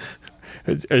 Right.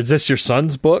 Is this your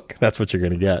son's book? That's what you're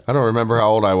going to get. I don't remember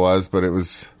how old I was, but I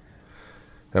was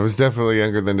definitely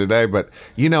younger than today. But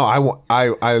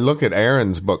I look at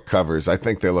Aaron's book covers. I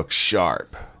think they look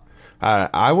sharp.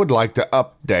 I would like to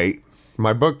update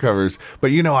my book covers,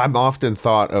 but I'm often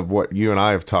thought of what you and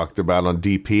I have talked about on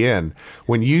DPN.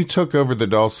 When you took over the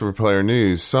Dulcimer Player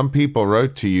News, some people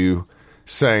wrote to you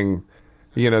saying,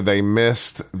 they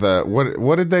missed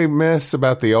what did they miss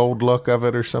about the old look of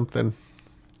it or something?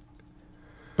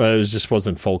 But it just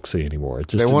wasn't folksy anymore.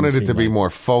 They wanted it to be more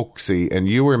folksy, and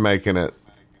you were making it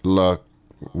look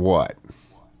what?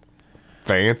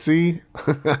 Fancy?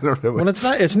 I don't know. Well,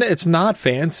 it's not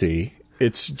fancy.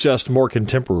 It's just more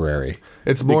contemporary.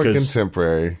 It's more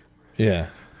contemporary. Yeah.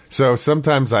 So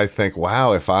sometimes I think,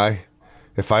 wow, if I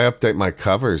if I update my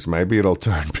covers, maybe it'll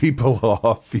turn people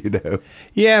off, you know.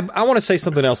 Yeah, I want to say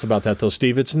something else about that, though,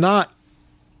 Steve. It's not...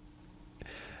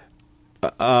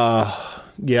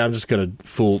 yeah, I'm just going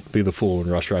to be the fool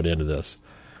and rush right into this.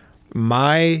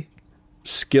 My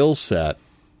skill set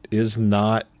is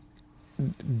not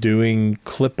doing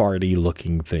clip arty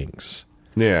looking things.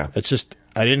 Yeah. It's just,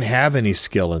 I didn't have any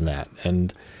skill in that.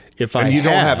 And if I don't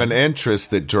have an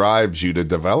interest that drives you to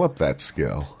develop that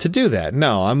skill. To do that,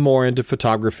 no. I'm more into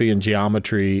photography and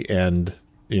geometry and,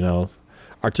 you know,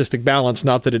 artistic balance.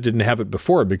 Not that it didn't have it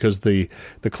before, because the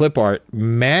clip art,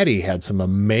 Maddie had some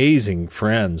amazing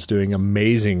friends doing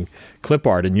amazing clip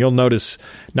art. And you'll notice,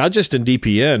 not just in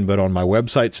DPN, but on my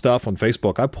website stuff, on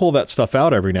Facebook, I pull that stuff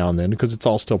out every now and then because it's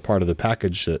all still part of the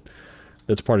package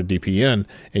that's part of DPN,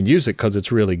 and use it because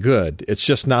it's really good. It's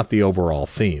just not the overall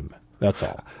theme. That's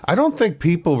all. I don't think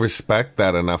people respect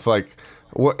that enough. Like,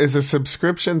 what is a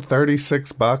subscription?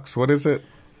 $36? What is it?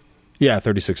 Yeah,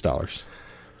 $36.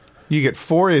 You get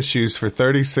 4 issues for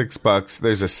 $36.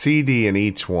 There's a CD in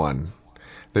each one.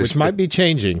 Which might be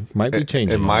changing.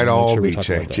 It might all be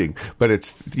changing. But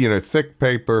it's, you know, thick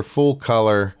paper, full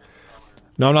color.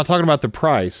 No, I'm not talking about the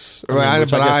price. But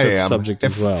I am. Subject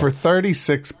as well. For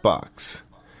 $36,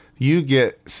 you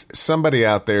get somebody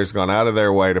out there has gone out of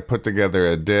their way to put together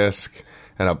a disc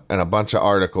and a bunch of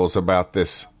articles about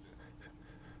this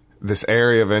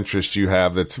area of interest you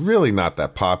have that's really not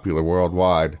that popular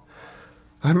worldwide.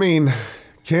 I mean,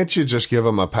 can't you just give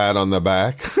them a pat on the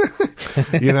back?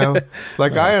 You know,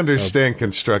 like I understand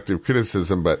constructive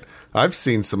criticism, but I've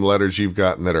seen some letters you've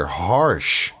gotten that are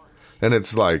harsh, and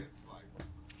it's like,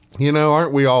 you know,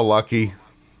 aren't we all lucky?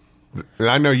 And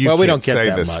I know you can't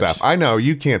say this stuff. I know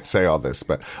you can't say all this,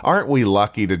 but aren't we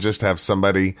lucky to just have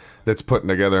somebody that's putting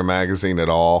together a magazine at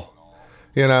all?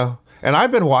 You know, and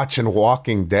I've been watching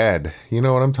Walking Dead. You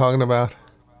know what I'm talking about?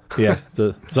 Yeah,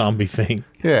 the zombie thing.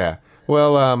 Yeah.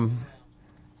 Well,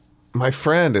 my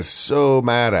friend is so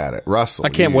mad at it. Russell. I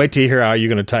can't wait to hear how you're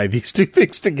going to tie these two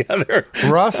things together.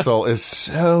 Russell is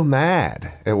so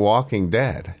mad at Walking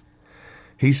Dead.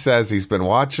 He says he's been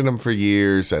watching them for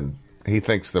years, and he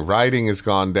thinks the writing has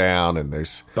gone down, and they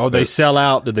sell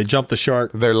out. Did they jump the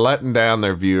shark? They're letting down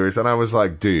their viewers. And I was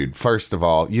like, dude, first of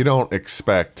all, you don't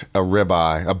expect a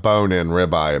bone-in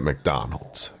ribeye at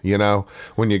McDonald's. You know,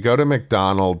 when you go to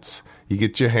McDonald's, you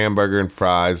get your hamburger and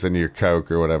fries and your Coke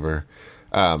or whatever.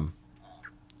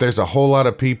 There's a whole lot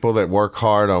of people that work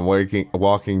hard on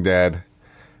Walking Dead.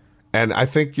 And I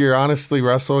think you're honestly,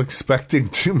 Russell, expecting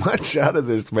too much out of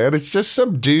this, man. It's just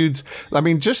some dudes. I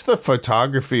mean, just the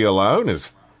photography alone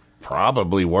is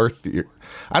probably worth it.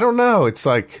 I don't know. It's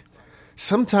like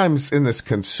sometimes in this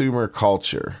consumer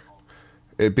culture,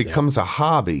 it becomes a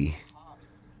hobby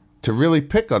to really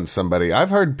pick on somebody. I've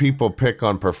heard people pick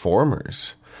on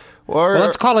performers. Well,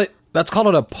 let's call it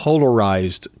a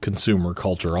polarized consumer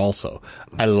culture also.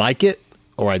 I like it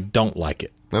or I don't like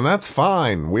it. And that's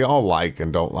fine. We all like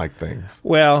and don't like things.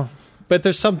 Well, but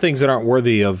there's some things that aren't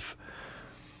worthy of,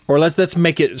 or let's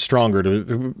make it stronger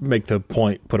to make the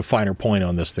point, put a finer point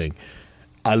on this thing.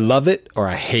 I love it or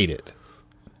I hate it.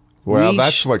 Well,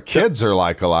 that's what kids are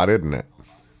like a lot, isn't it?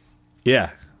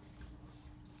 Yeah.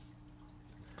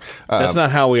 That's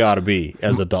not how we ought to be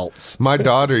as adults. My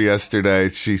daughter yesterday,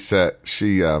 she said,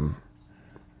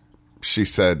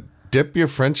 dip your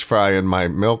French fry in my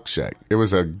milkshake. It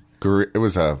was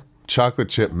a chocolate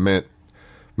chip mint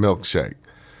milkshake.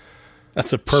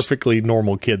 That's a perfectly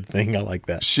normal kid thing. I like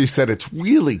that. She said it's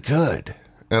really good.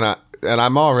 And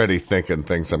I'm already thinking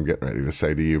things I'm getting ready to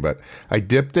say to you, but I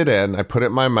dipped it in, I put it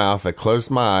in my mouth, I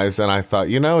closed my eyes, and I thought,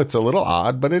 you know, it's a little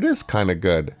odd, but it is kind of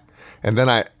good. And then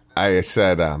I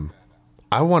said,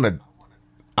 I want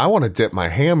to dip my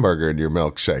hamburger in your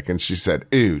milkshake. And she said,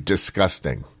 ew,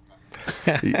 disgusting.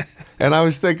 And I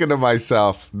was thinking to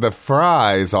myself, the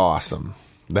fry is awesome.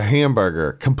 The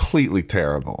hamburger, completely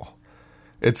terrible.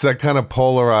 It's that kind of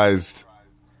polarized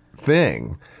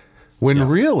thing when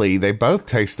really they both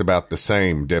taste about the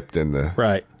same dipped in the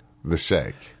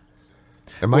shake.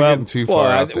 Am I getting too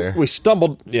far out there? We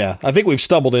stumbled. Yeah, I think we've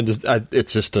stumbled into.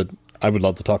 It's just I would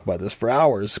love to talk about this for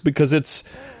hours because it's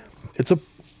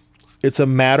a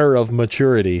matter of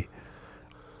maturity,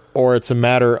 or it's a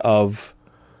matter of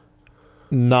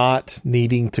not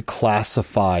needing to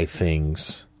classify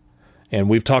things. And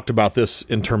we've talked about this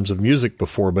in terms of music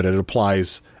before, but it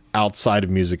applies outside of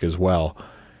music as well.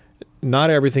 Not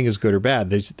everything is good or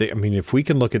bad. I mean, if we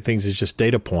can look at things as just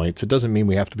data points, it doesn't mean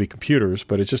we have to be computers,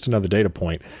 but it's just another data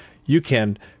point. You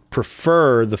can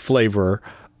prefer the flavor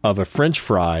of a French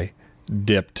fry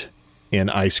dipped in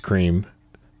ice cream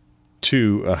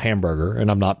to a hamburger, and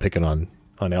I'm not picking on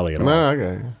Elliot. No,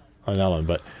 okay. on Ellen,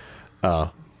 but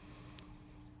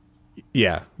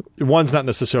yeah, one's not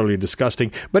necessarily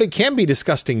disgusting, but it can be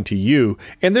disgusting to you.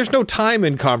 And there's no time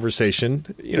in conversation,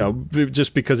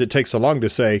 just because it takes so long to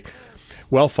say,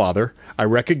 well, Father, I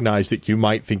recognize that you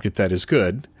might think that that is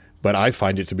good, but I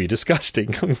find it to be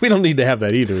disgusting. We don't need to have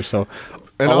that either. So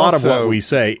a lot of what we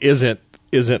say isn't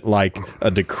like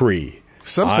a decree.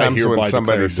 Sometimes when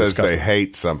somebody says they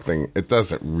hate something, it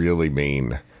doesn't really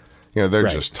mean, they're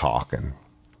just talking.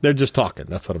 They're just talking.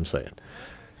 That's what I'm saying.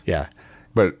 Yeah.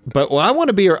 But I want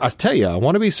to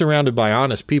be surrounded by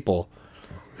honest people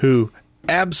who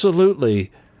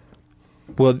absolutely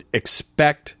will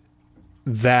expect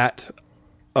that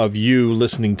of you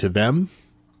listening to them,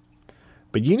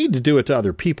 but you need to do it to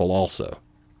other people also.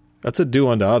 That's a do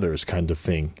unto others kind of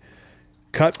thing.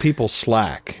 Cut people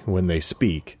slack when they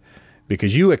speak,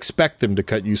 because you expect them to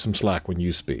cut you some slack when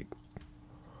you speak.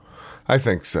 I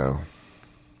think so.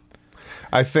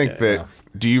 I think that,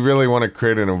 do you really want to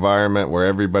create an environment where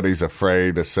everybody's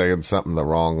afraid of saying something the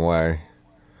wrong way?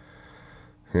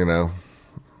 You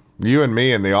and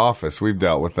me in the office, we've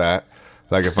dealt with that.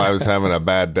 Like if I was having a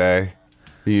bad day,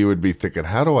 you would be thinking,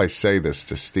 how do I say this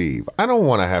to Steve? I don't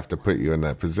want to have to put you in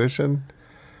that position,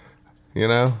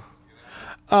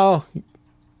 Oh,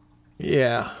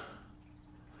 yeah.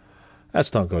 Let's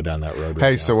don't go down that road.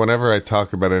 Hey, so whenever I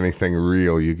talk about anything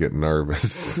real, you get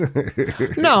nervous.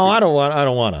 No, I don't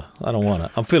want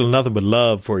to. I'm feeling nothing but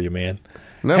love for you, man.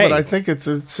 No, but I think it's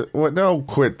don't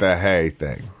quit the hey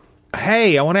thing.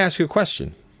 Hey, I want to ask you a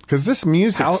question. Because this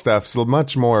music stuff's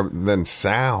much more than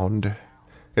sound.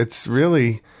 It's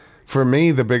really, for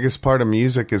me, the biggest part of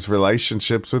music is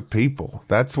relationships with people.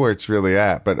 That's where it's really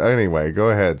at. But anyway, go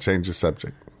ahead, change the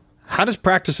subject. How does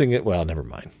practicing it? Well, never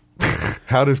mind.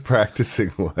 How does practicing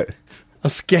what? A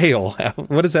scale.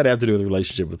 What does that have to do with a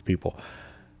relationship with people?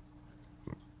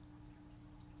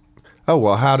 Oh,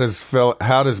 well, how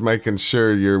does making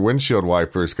sure your windshield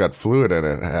wiper's got fluid in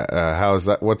it? How is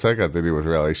that? What's that got to do with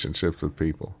relationships with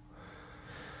people?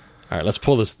 All right, let's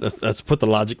pull this. Let's put the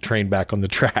logic train back on the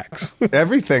tracks.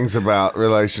 Everything's about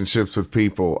relationships with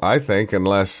people, I think,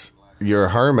 unless you're a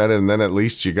hermit, and then at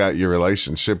least you got your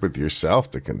relationship with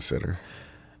yourself to consider.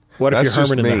 What if you're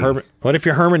Herman in the Hermit? What if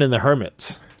you're Herman in the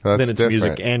Hermits? That's then it's different.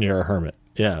 Music and you're a hermit.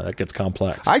 Yeah, that gets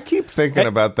complex. I keep thinking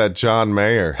about that John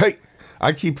Mayer.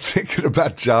 I keep thinking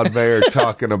about John Mayer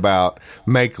talking about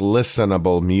make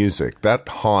listenable music. That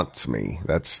haunts me,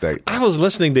 that statement. I was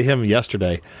listening to him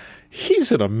yesterday.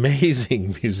 He's an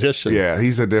amazing musician. Yeah,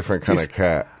 he's a different kind of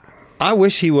cat. I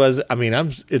wish he was. I mean,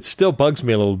 it still bugs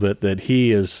me a little bit that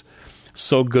he is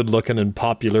so good looking and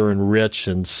popular and rich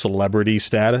and celebrity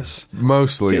status.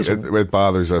 Mostly it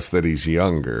bothers us that he's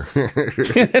younger.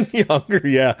 Younger,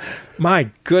 yeah. My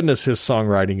goodness, his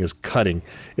songwriting is cutting.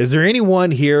 Is there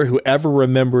anyone here who ever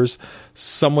remembers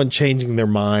someone changing their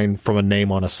mind from a name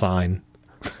on a sign?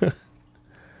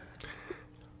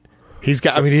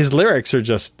 His lyrics are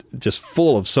just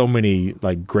full of so many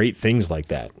like great things like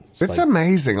that. It's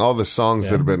amazing all the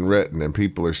songs that have been written and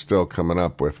people are still coming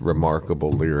up with remarkable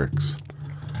lyrics.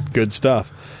 Good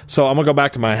stuff. So I'm gonna go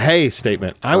back to my hey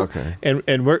statement. Okay.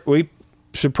 And we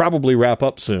should probably wrap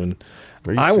up soon.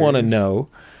 I want to know,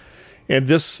 and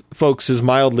this, folks, is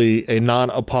mildly a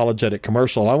non-apologetic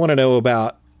commercial. I want to know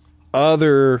about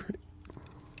other.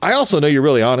 I also know you're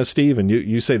really honest, Steve, and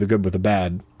you say the good with the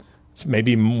bad. It's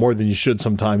maybe more than you should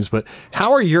sometimes, but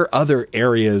how are your other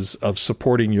areas of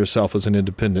supporting yourself as an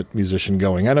independent musician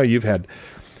going? I know you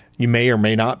may or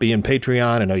may not be in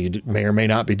Patreon. I know you may or may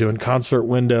not be doing Concert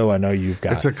Window. I know you've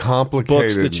got it's a complicated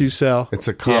books that you sell. It's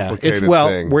a complicated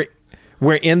thing.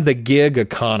 We're in the gig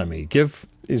economy.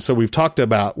 So we've talked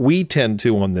about, we tend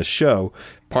to on this show,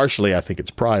 partially I think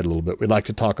it's pride a little bit. We'd like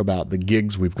to talk about the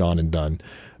gigs we've gone and done.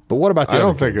 But what about the other I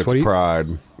don't think gigs? it's pride.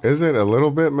 Is it a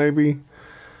little bit maybe?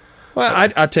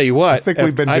 Well, I tell you what. I think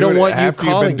we've been doing it after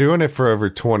you've been doing it for over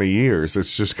 20 years.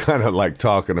 It's just kind of like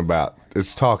talking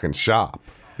shop,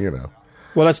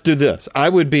 Well, let's do this. I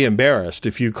would be embarrassed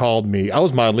if you called me. I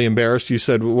was mildly embarrassed. You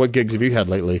said, well, what gigs have you had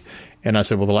lately? And I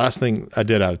said, well, the last thing I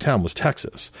did out of town was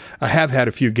Texas. I have had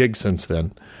a few gigs since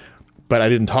then, but I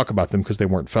didn't talk about them because they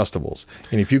weren't festivals.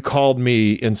 And if you called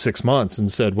me in 6 months and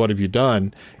said, what have you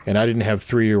done? And I didn't have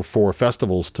 3 or 4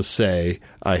 festivals to say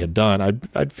I had done,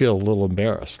 I'd feel a little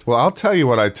embarrassed. Well, I'll tell you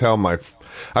what I tell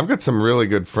I've got some really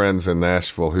good friends in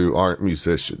Nashville who aren't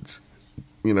musicians.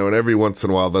 And every once in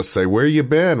a while they'll say, where you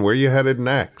been? Where you headed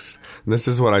next? And this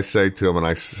is what I say to them, and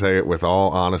I say it with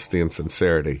all honesty and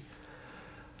sincerity.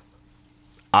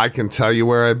 I can tell you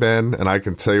where I've been, and I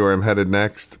can tell you where I'm headed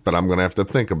next, but I'm going to have to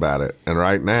think about it. And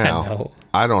right now,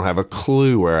 I don't have a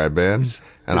clue where I've been,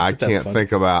 and I can't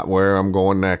think about where I'm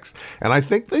going next. And I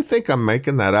think they think I'm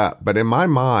making that up. But in my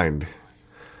mind,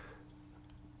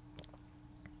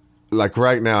 like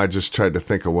right now, I just tried to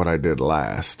think of what I did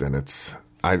last, and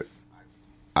I'm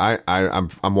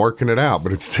working it out,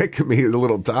 but it's taking me a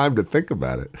little time to think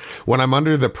about it. When I'm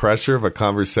under the pressure of a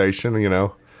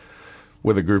conversation,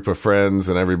 with a group of friends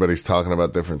and everybody's talking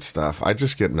about different stuff, I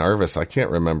just get nervous. I can't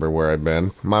remember where I've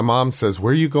been. My mom says,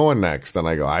 "Where are you going next?" And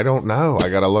I go, "I don't know. I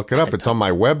got to look it up. It's on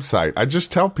my website." I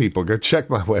just tell people, go check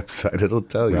my website. It'll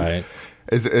tell you. Right.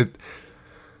 Is it?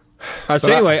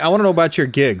 So anyway, I want to know about your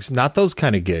gigs, not those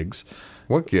kind of gigs.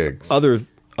 What gigs?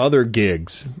 Other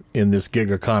gigs in this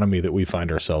gig economy that we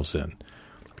find ourselves in.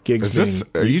 Gigs.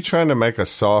 Are you trying to make a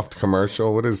soft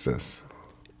commercial? What is this?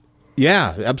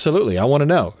 Yeah, absolutely. I want to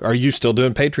know. Are you still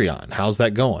doing Patreon? How's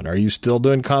that going? Are you still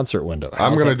doing Concert Window?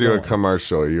 I'm going to do a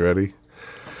commercial. Are you ready?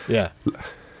 Yeah.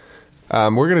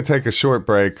 We're going to take a short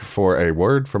break for a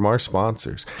word from our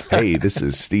sponsors. Hey, this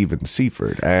is Steven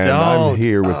Seaford, and I'm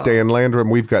here with Dan Landrum.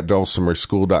 We've got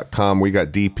dulcimerschool.com. We got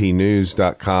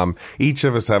dpnews.com. Each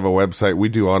of us have a website. We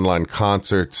do online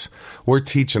concerts. We're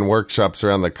teaching workshops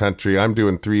around the country. I'm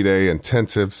doing 3-day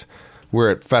intensives. We're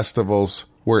at festivals.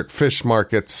 We're at fish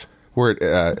markets. We're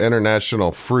at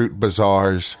international fruit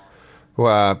bazaars.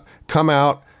 Come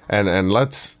out and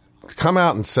let's come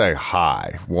out and say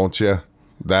hi, won't you?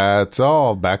 That's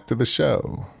all. Back to the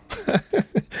show.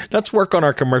 Let's work on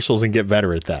our commercials and get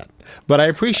better at that. But I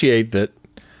appreciate that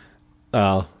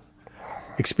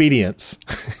expedience.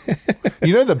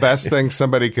 The best thing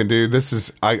somebody can do,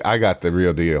 I got the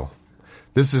real deal.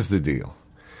 This is the deal.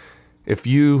 If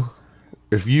you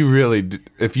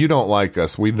don't like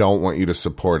us, we don't want you to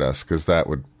support us, because that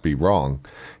would be wrong.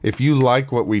 If you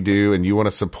like what we do and you want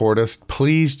to support us,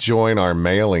 please join our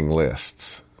mailing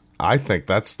lists. I think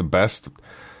that's the best,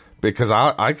 because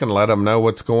I can let them know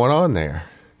what's going on there.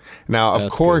 Now,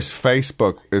 of course, good.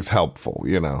 Facebook is helpful,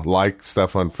 like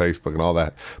stuff on Facebook and all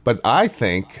that. But I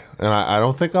think, and I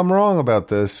don't think I'm wrong about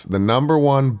this, the number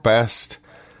one best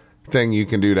thing you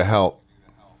can do to help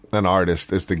an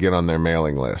artist is to get on their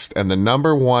mailing list. And the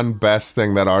number one best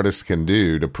thing that artists can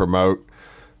do to promote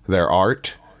their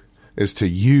art is to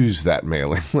use that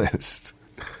mailing list.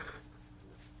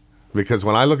 Because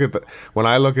when I look at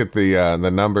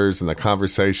the numbers and the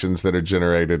conversations that are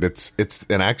generated, it's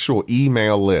an actual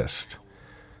email list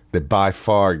that by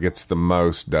far gets the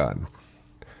most done.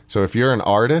 So if you're an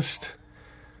artist,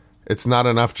 it's not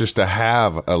enough just to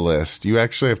have a list. You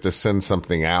actually have to send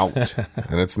something out,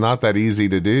 and it's not that easy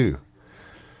to do.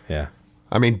 Yeah.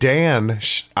 I mean, Dan,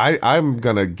 I'm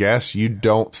going to guess you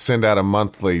don't send out a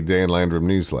monthly Dan Landrum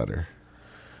newsletter.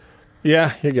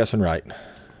 Yeah, you're guessing right.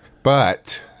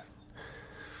 But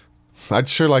I'd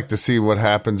sure like to see what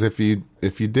happens if you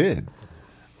did.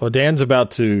 Well, Dan's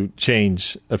about to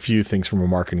change a few things from a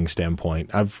marketing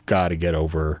standpoint. I've got to get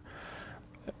over...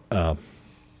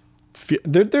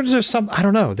 There's just some, I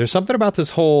don't know. There's something about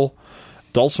this whole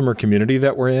dulcimer community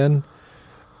that we're in.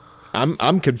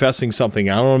 I'm confessing something.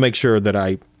 I want to make sure that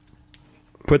I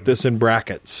put this in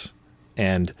brackets,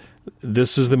 and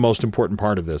this is the most important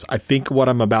part of this. I think what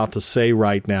I'm about to say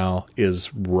right now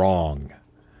is wrong.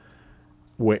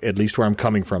 At least where I'm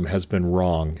coming from has been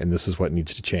wrong, and this is what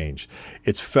needs to change.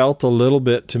 It's felt a little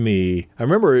bit to me. I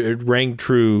remember it rang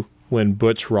true when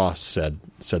Butch Ross said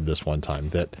this one time,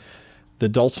 that the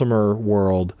dulcimer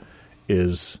world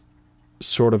is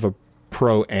sort of a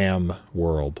pro-am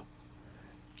world.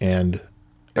 And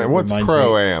what's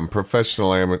pro-am?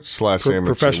 Professional amateur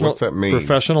amateur. What's that mean?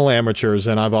 Professional amateurs.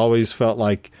 And I've always felt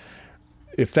like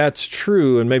if that's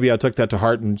true, and maybe I took that to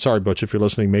heart, and sorry, Butch, if you're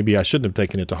listening, maybe I shouldn't have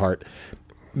taken it to heart.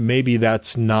 Maybe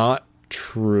that's not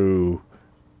true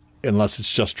unless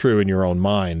it's just true in your own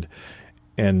mind.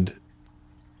 And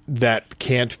that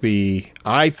can't be.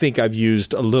 I think I've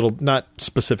used a little, not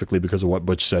specifically because of what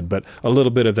Butch said, but a little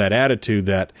bit of that attitude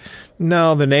that,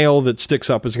 no, the nail that sticks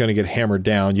up is going to get hammered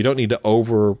down. You don't need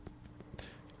to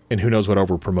and who knows what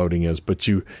over promoting is, but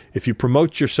if you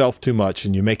promote yourself too much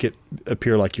and you make it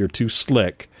appear like you're too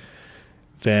slick,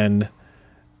 then,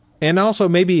 and also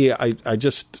maybe I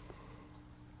just,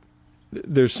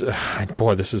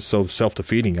 boy, this is so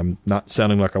self-defeating. I'm not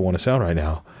sounding like I want to sound right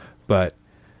now, but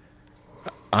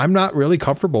I'm not really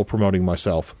comfortable promoting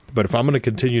myself. But if I'm going to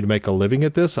continue to make a living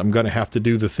at this, I'm going to have to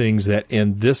do the things that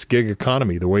in this gig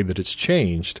economy, the way that it's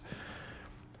changed,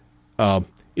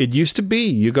 it used to be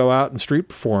you go out and street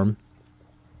perform,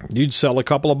 you'd sell a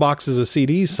couple of boxes of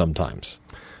CDs sometimes.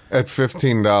 At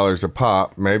 $15 a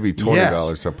pop, maybe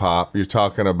 $20 a pop. You're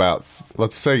talking about,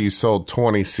 let's say you sold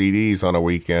 20 CDs on a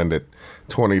weekend at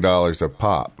 $20 a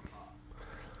pop.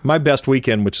 My best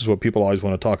weekend, which is what people always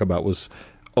want to talk about, was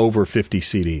over 50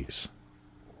 CDs.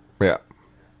 Yeah.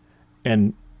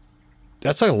 And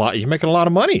that's a lot. You're making a lot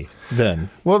of money then.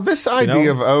 Well, this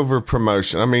idea of over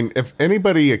promotion. I mean, if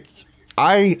anybody,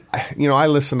 I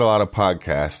listen to a lot of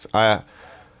podcasts.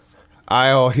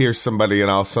 I'll hear somebody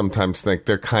and I'll sometimes think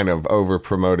they're kind of over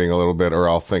promoting a little bit, or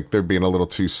I'll think they're being a little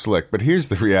too slick. But here's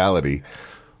the reality.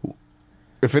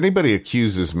 If anybody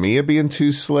accuses me of being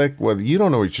too slick, well, you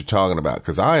don't know what you're talking about,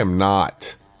 because I am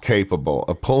not capable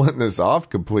of pulling this off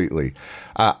completely.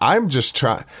 I'm just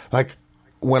trying, like,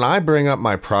 when I bring up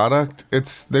my product,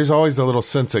 there's always a little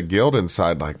sense of guilt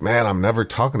inside, like, man, I'm never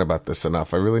talking about this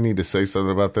enough. I really need to say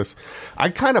something about this.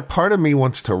 Part of me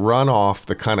wants to run off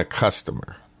the kind of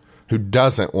customer who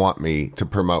doesn't want me to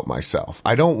promote myself.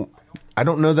 I don't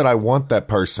know that I want that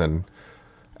person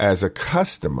as a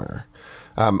customer.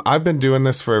 I've been doing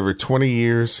this for over 20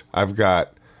 years. I've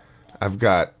got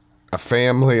a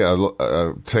family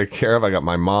to take care of. I got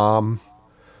my mom.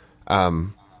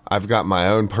 I've got my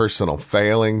own personal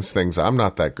failings, things I'm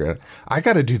not that great at. I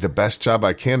got to do the best job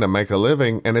I can to make a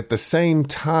living, and at the same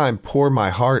time pour my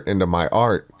heart into my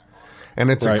art. And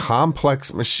it's a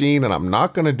complex machine, and I'm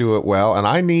not going to do it well. And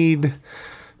I need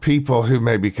people who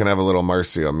maybe can have a little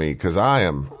mercy on me, because I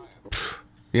am,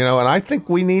 and I think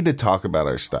we need to talk about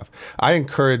our stuff. I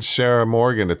encourage Sarah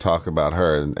Morgan to talk about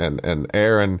her and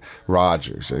Aaron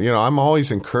Rodgers. And, I'm always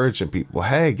encouraging people,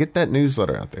 hey, get that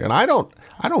newsletter out there. And I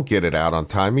don't get it out on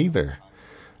time either.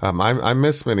 I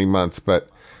miss many months, but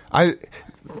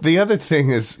the other thing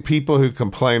is people who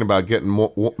complain about getting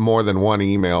more than one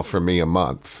email from me a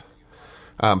month.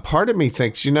 Part of me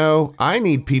thinks, I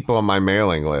need people on my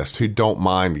mailing list who don't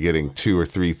mind getting 2 or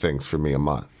 3 things from me a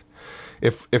month.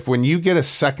 If when you get a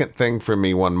second thing from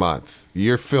me one month,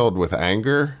 you're filled with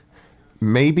anger,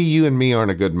 maybe you and me aren't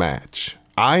a good match.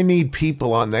 I need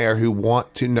people on there who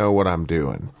want to know what I'm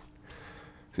doing.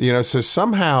 So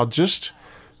somehow just,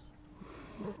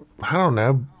 I don't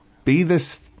know, be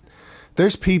this.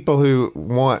 There's people who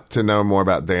want to know more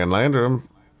about Dan Landrum.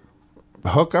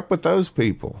 Hook up with those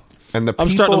people. And the people I'm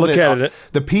starting to look at it.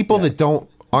 The people that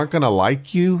aren't going to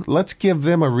like you, let's give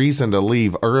them a reason to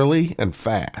leave early and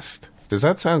fast. Does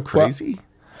that sound crazy? Well,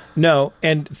 no.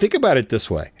 And think about it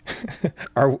this way.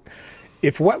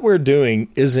 If what we're doing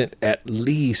isn't at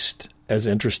least as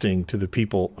interesting to the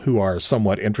people who are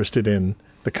somewhat interested in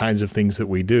the kinds of things that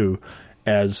we do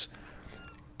as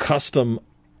custom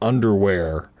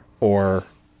underwear or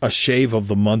a shave of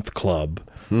the month club,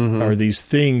 or these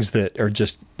things that are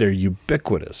they're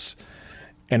ubiquitous.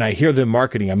 And I hear them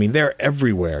marketing. I mean, they're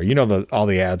everywhere. All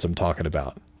the ads I'm talking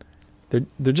about.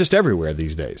 They're just everywhere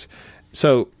these days.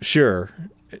 So sure.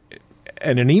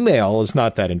 And an email is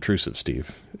not that intrusive,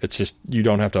 Steve. It's just, you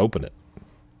don't have to open it.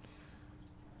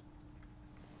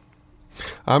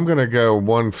 I'm going to go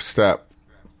one step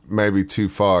maybe too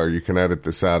far. You can edit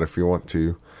this out if you want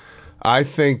to. I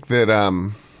think that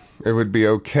it would be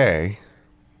okay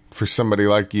for somebody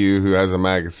like you who has a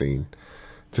magazine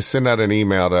to send out an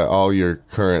email to all your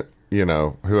current,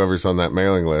 whoever's on that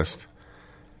mailing list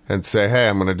and say, hey,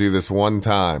 I'm going to do this one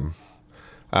time.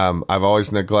 I've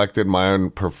always neglected my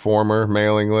own performer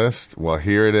mailing list. Well,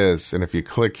 here it is. And if you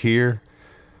click here,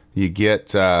 you get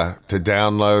to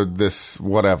download this,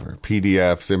 whatever,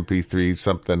 PDFs, MP3s,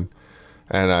 something.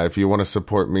 And if you want to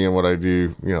support me in what I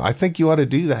do, I think you ought to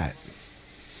do that.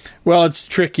 Well, it's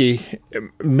tricky.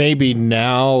 Maybe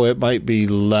now it might be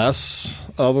less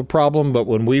of a problem, but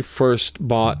when we first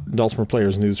bought Dulcimer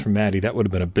Players News from Maddie, that would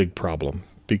have been a big problem,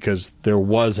 because there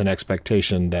was an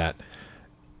expectation that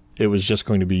it was just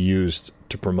going to be used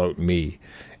to promote me.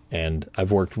 And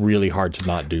I've worked really hard to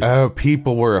not do that. Oh,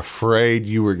 people were afraid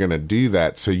you were going to do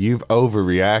that, so you've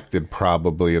overreacted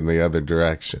probably in the other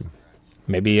direction.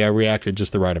 Maybe I reacted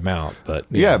just the right amount, but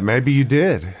yeah, maybe you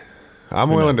did. I'm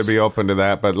willing to be open to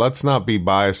that, but let's not be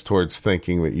biased towards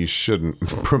thinking that you shouldn't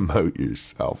promote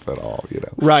yourself at all.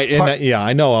 Right? And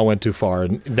I know I went too far,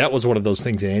 and that was one of those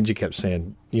things that Angie kept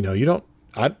saying. You don't.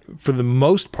 For the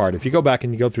most part, if you go back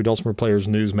and you go through Dulcimer Players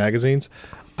News magazines,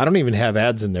 I don't even have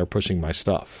ads in there pushing my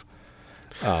stuff,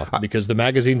 because the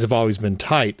magazines have always been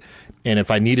tight. And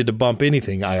if I needed to bump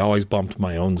anything, I always bumped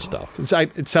my own stuff.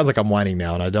 It sounds like I'm whining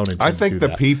now, and I don't intend I think to do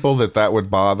the people that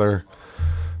would bother,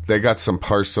 they got some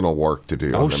personal work to do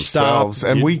on themselves.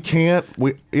 Stop. And we can't.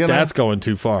 That's going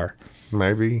too far.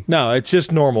 Maybe. No, it's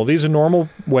just normal. These are normal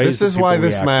ways. This is why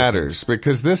this matters,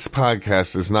 because this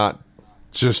podcast is not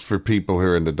just for people who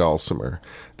are into Dulcimer.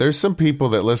 There's some people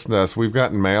that listen to us, we've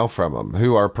gotten mail from them,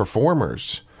 who are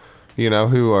performers,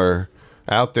 who are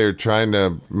out there trying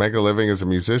to make a living as a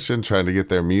musician, trying to get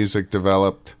their music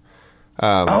developed.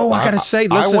 I got to say,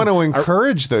 listen, I want to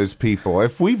encourage those people.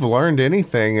 If we've learned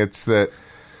anything, it's that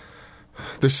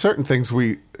There's certain things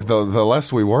the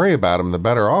less we worry about them, the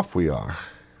better off we are.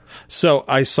 So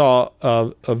I saw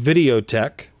a video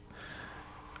tech.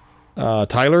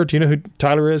 Tyler, do you know who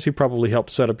Tyler is? He probably helped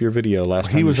set up your video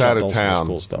last time. He was out of Dulcimer town.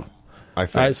 School stuff. I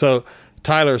think. So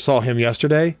Tyler saw him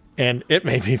yesterday, and it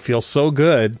made me feel so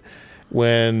good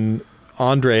when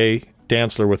Andre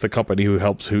Dantzler with the company who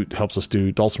helps us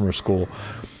do Dulcimer School.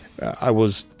 I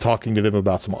was talking to them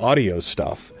about some audio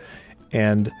stuff,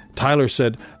 and Tyler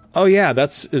said, "Oh yeah,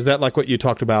 is that like what you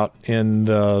talked about in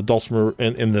the Dulcimer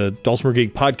in the Dulcimer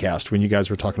Geek podcast when you guys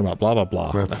were talking about blah blah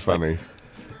blah?" That's funny. Like,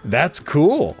 that's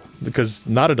cool, because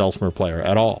not a Dulcimer player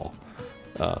at all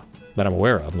that I'm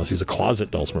aware of, unless he's a closet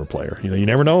Dulcimer player. You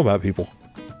never know about people.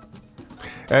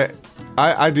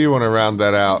 I do want to round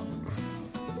that out.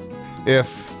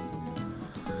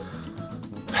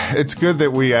 It's good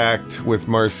that we act with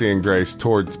mercy and grace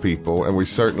towards people, and we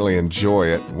certainly enjoy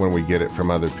it when we get it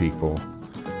from other people.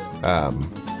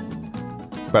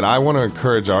 But I want to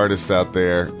encourage artists out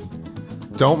there,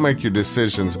 don't make your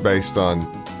decisions based on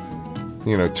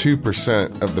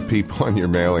 2% of the people on your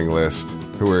mailing list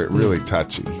who are really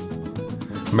touchy.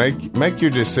 Make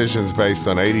your decisions based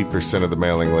on 80% of the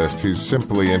mailing list who's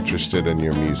simply interested in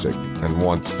your music and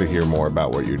wants to hear more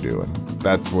about what you're doing.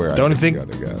 That's where I think you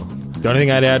got to go. The only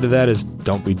thing I'd add to that is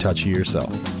don't be touchy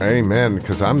yourself. Amen,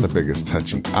 because I'm the biggest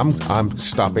touchy. I'm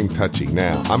stopping touchy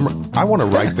now. I want to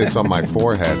write this on my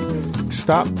forehead.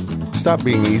 Stop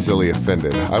being easily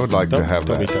offended. I would like to have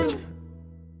that. Don't be touchy.